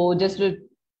 So just a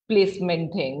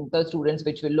placement thing, the students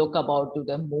which will look about to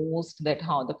the most, that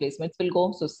how the placements will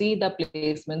go. So see the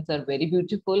placements are very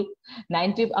beautiful.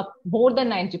 More than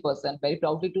 90%, very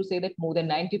proudly to say that more than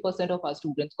 90% of our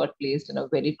students got placed in a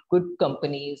very good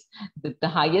companies. The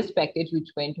highest package which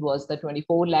went was the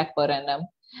 24 lakh per annum.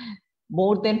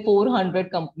 More than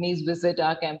 400 companies visit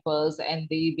our campus, and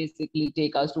they basically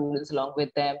take our students along with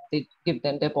them. They give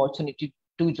them the opportunity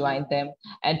to join them,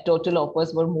 and total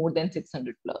offers were more than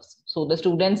 600 plus. So the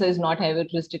students is not have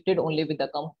it restricted only with the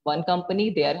one company.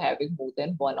 They are having more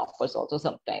than one offers also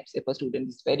sometimes. If a student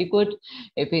is very good,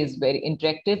 if he is very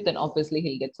interactive, then obviously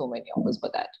he'll get so many offers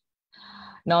for that.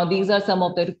 Now, these are some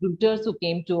of the recruiters who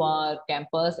came to our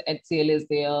campus. HCL is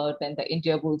there, then the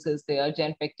India Bulls is there,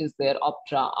 Genpact is there,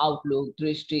 Optra, Outlook,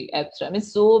 Drishti, Abstra. I mean,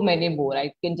 so many more.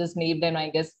 I can just name them. I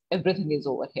guess everything is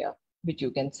over here, which you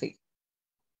can see.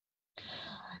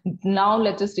 Now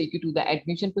let's just take you to the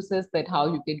admission process, that how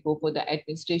you can go for the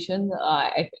admission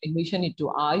into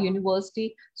our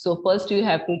university. So first you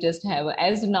have to just have,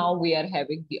 as now we are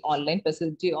having the online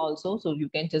facility also, so you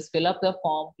can just fill up the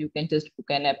form, you can just book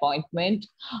an appointment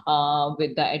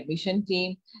with the admission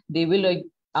team. They will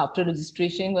after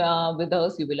registration with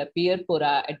us, you will appear for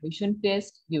our admission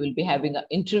test. You will be having an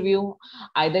interview.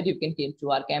 Either you can come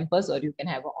to our campus or you can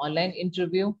have an online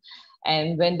interview.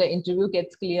 And when the interview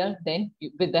gets clear, then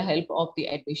with the help of the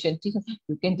admission team,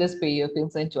 you can just pay your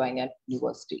fees and join our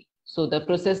university. So the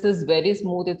process is very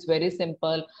smooth. It's very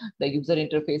simple. The user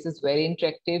interface is very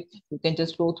interactive. You can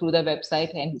just go through the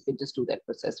website and you can just do that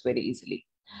process very easily.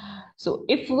 So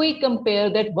if we compare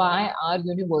that why our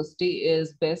university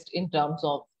is best in terms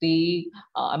of the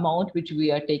amount which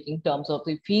we are taking, in terms of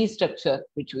the fee structure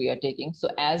which we are taking. So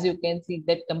as you can see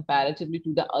that comparatively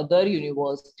to the other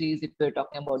universities, if we're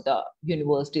talking about the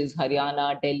universities,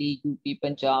 Haryana, Delhi, UP,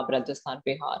 Punjab, Rajasthan,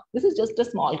 Bihar, this is just a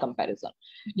small comparison.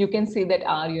 You can see that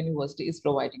our university is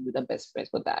providing you the best price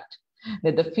for that.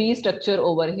 That the fee structure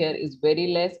over here is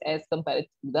very less as compared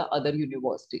to the other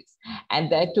universities.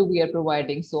 And that too, we are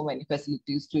providing so many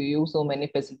facilities to you, so many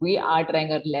facilities. We are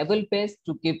trying our level best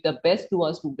to give the best to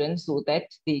our students so that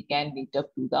they can meet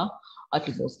up to the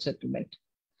utmost settlement.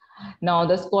 Now,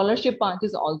 the scholarship part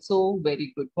is also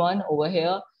very good one over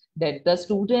here, that the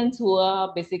students who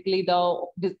are basically the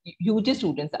UG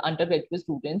students, the undergraduate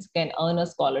students, can earn a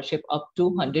scholarship up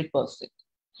to 100%.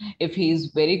 If he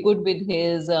is very good with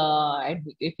his,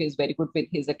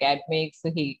 academics,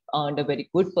 he earned a very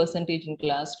good percentage in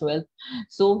class 12,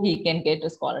 so he can get a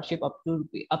scholarship up to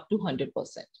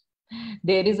 100%.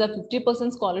 There is a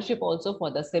 50% scholarship also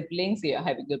for the siblings. You are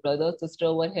having your brother, sister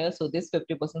over here. So this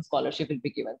 50% scholarship will be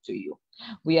given to you.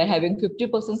 We are having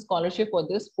 50% scholarship for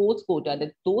the sports quota,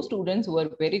 that those students who are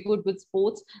very good with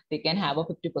sports, they can have a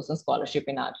 50% scholarship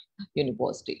in our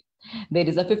university. There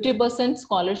is a 50%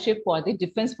 scholarship for the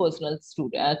defense personnel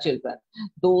children.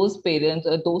 Those parents,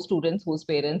 those students whose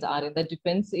parents are in the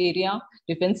defense area,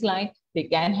 defense line, they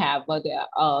can have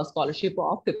a scholarship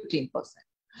of 15%.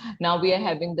 Now we are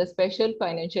having the special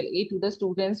financial aid to the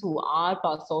students who are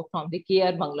passed out from the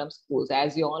KR Mangalam schools.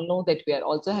 As you all know that we are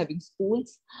also having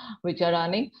schools which are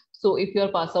running. So if you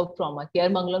are passed out from a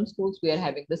KR Mangalam schools, we are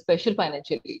having the special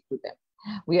financial aid to them.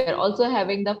 We are also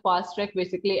having the fast track,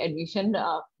 basically admission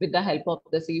with the help of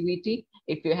the CVT.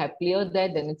 If you have cleared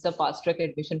that, then it's a fast track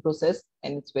admission process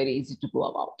and it's very easy to go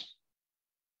about.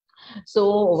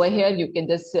 So over here, you can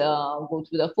just go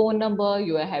to the phone number.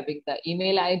 You are having the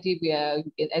email ID where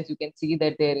you can, as you can see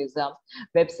that there is a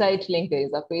website link, there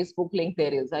is a Facebook link,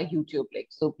 there is a YouTube link.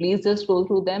 So please just scroll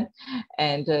through them.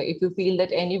 And if you feel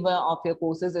that any one of your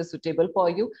courses is suitable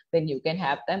for you, then you can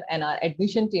have them and our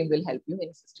admission team will help you in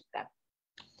assisting them.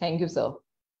 Thank you, sir.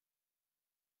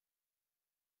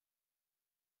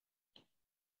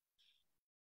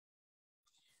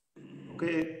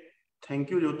 Okay, thank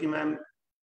you, Jyoti ma'am,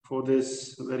 for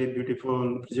this very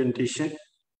beautiful presentation.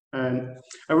 And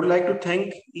I would like to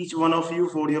thank each one of you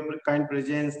for your kind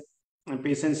presence and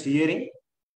patience hearing.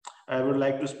 I would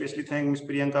like to especially thank Ms.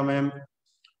 Priyanka ma'am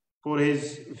for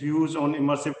his views on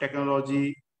immersive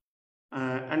technology.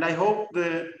 And I hope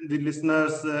the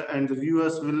listeners and the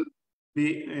viewers will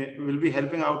be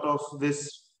helping out of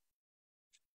this.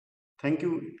 Thank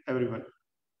you, everyone.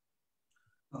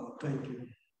 Thank you.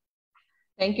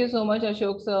 Thank you so much,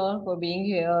 Ashok sir, for being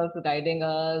here, for guiding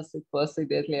us. It was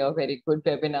seriously a very good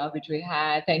webinar which we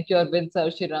had. Thank you, Arvind sir,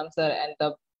 Shriram sir, and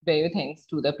the very thanks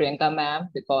to the Priyanka ma'am,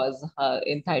 because her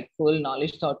insightful,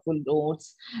 knowledge, thoughtful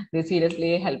notes, they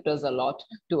seriously helped us a lot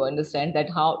to understand that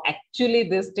how actually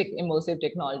this immersive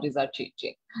technologies are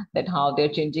changing, that how they're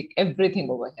changing everything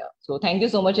over here. So thank you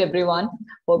so much, everyone,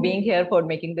 for being here, for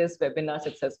making this webinar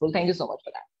successful. Thank you so much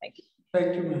for that. Thank you.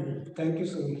 Thank you, ma'am. Thank you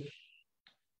so much.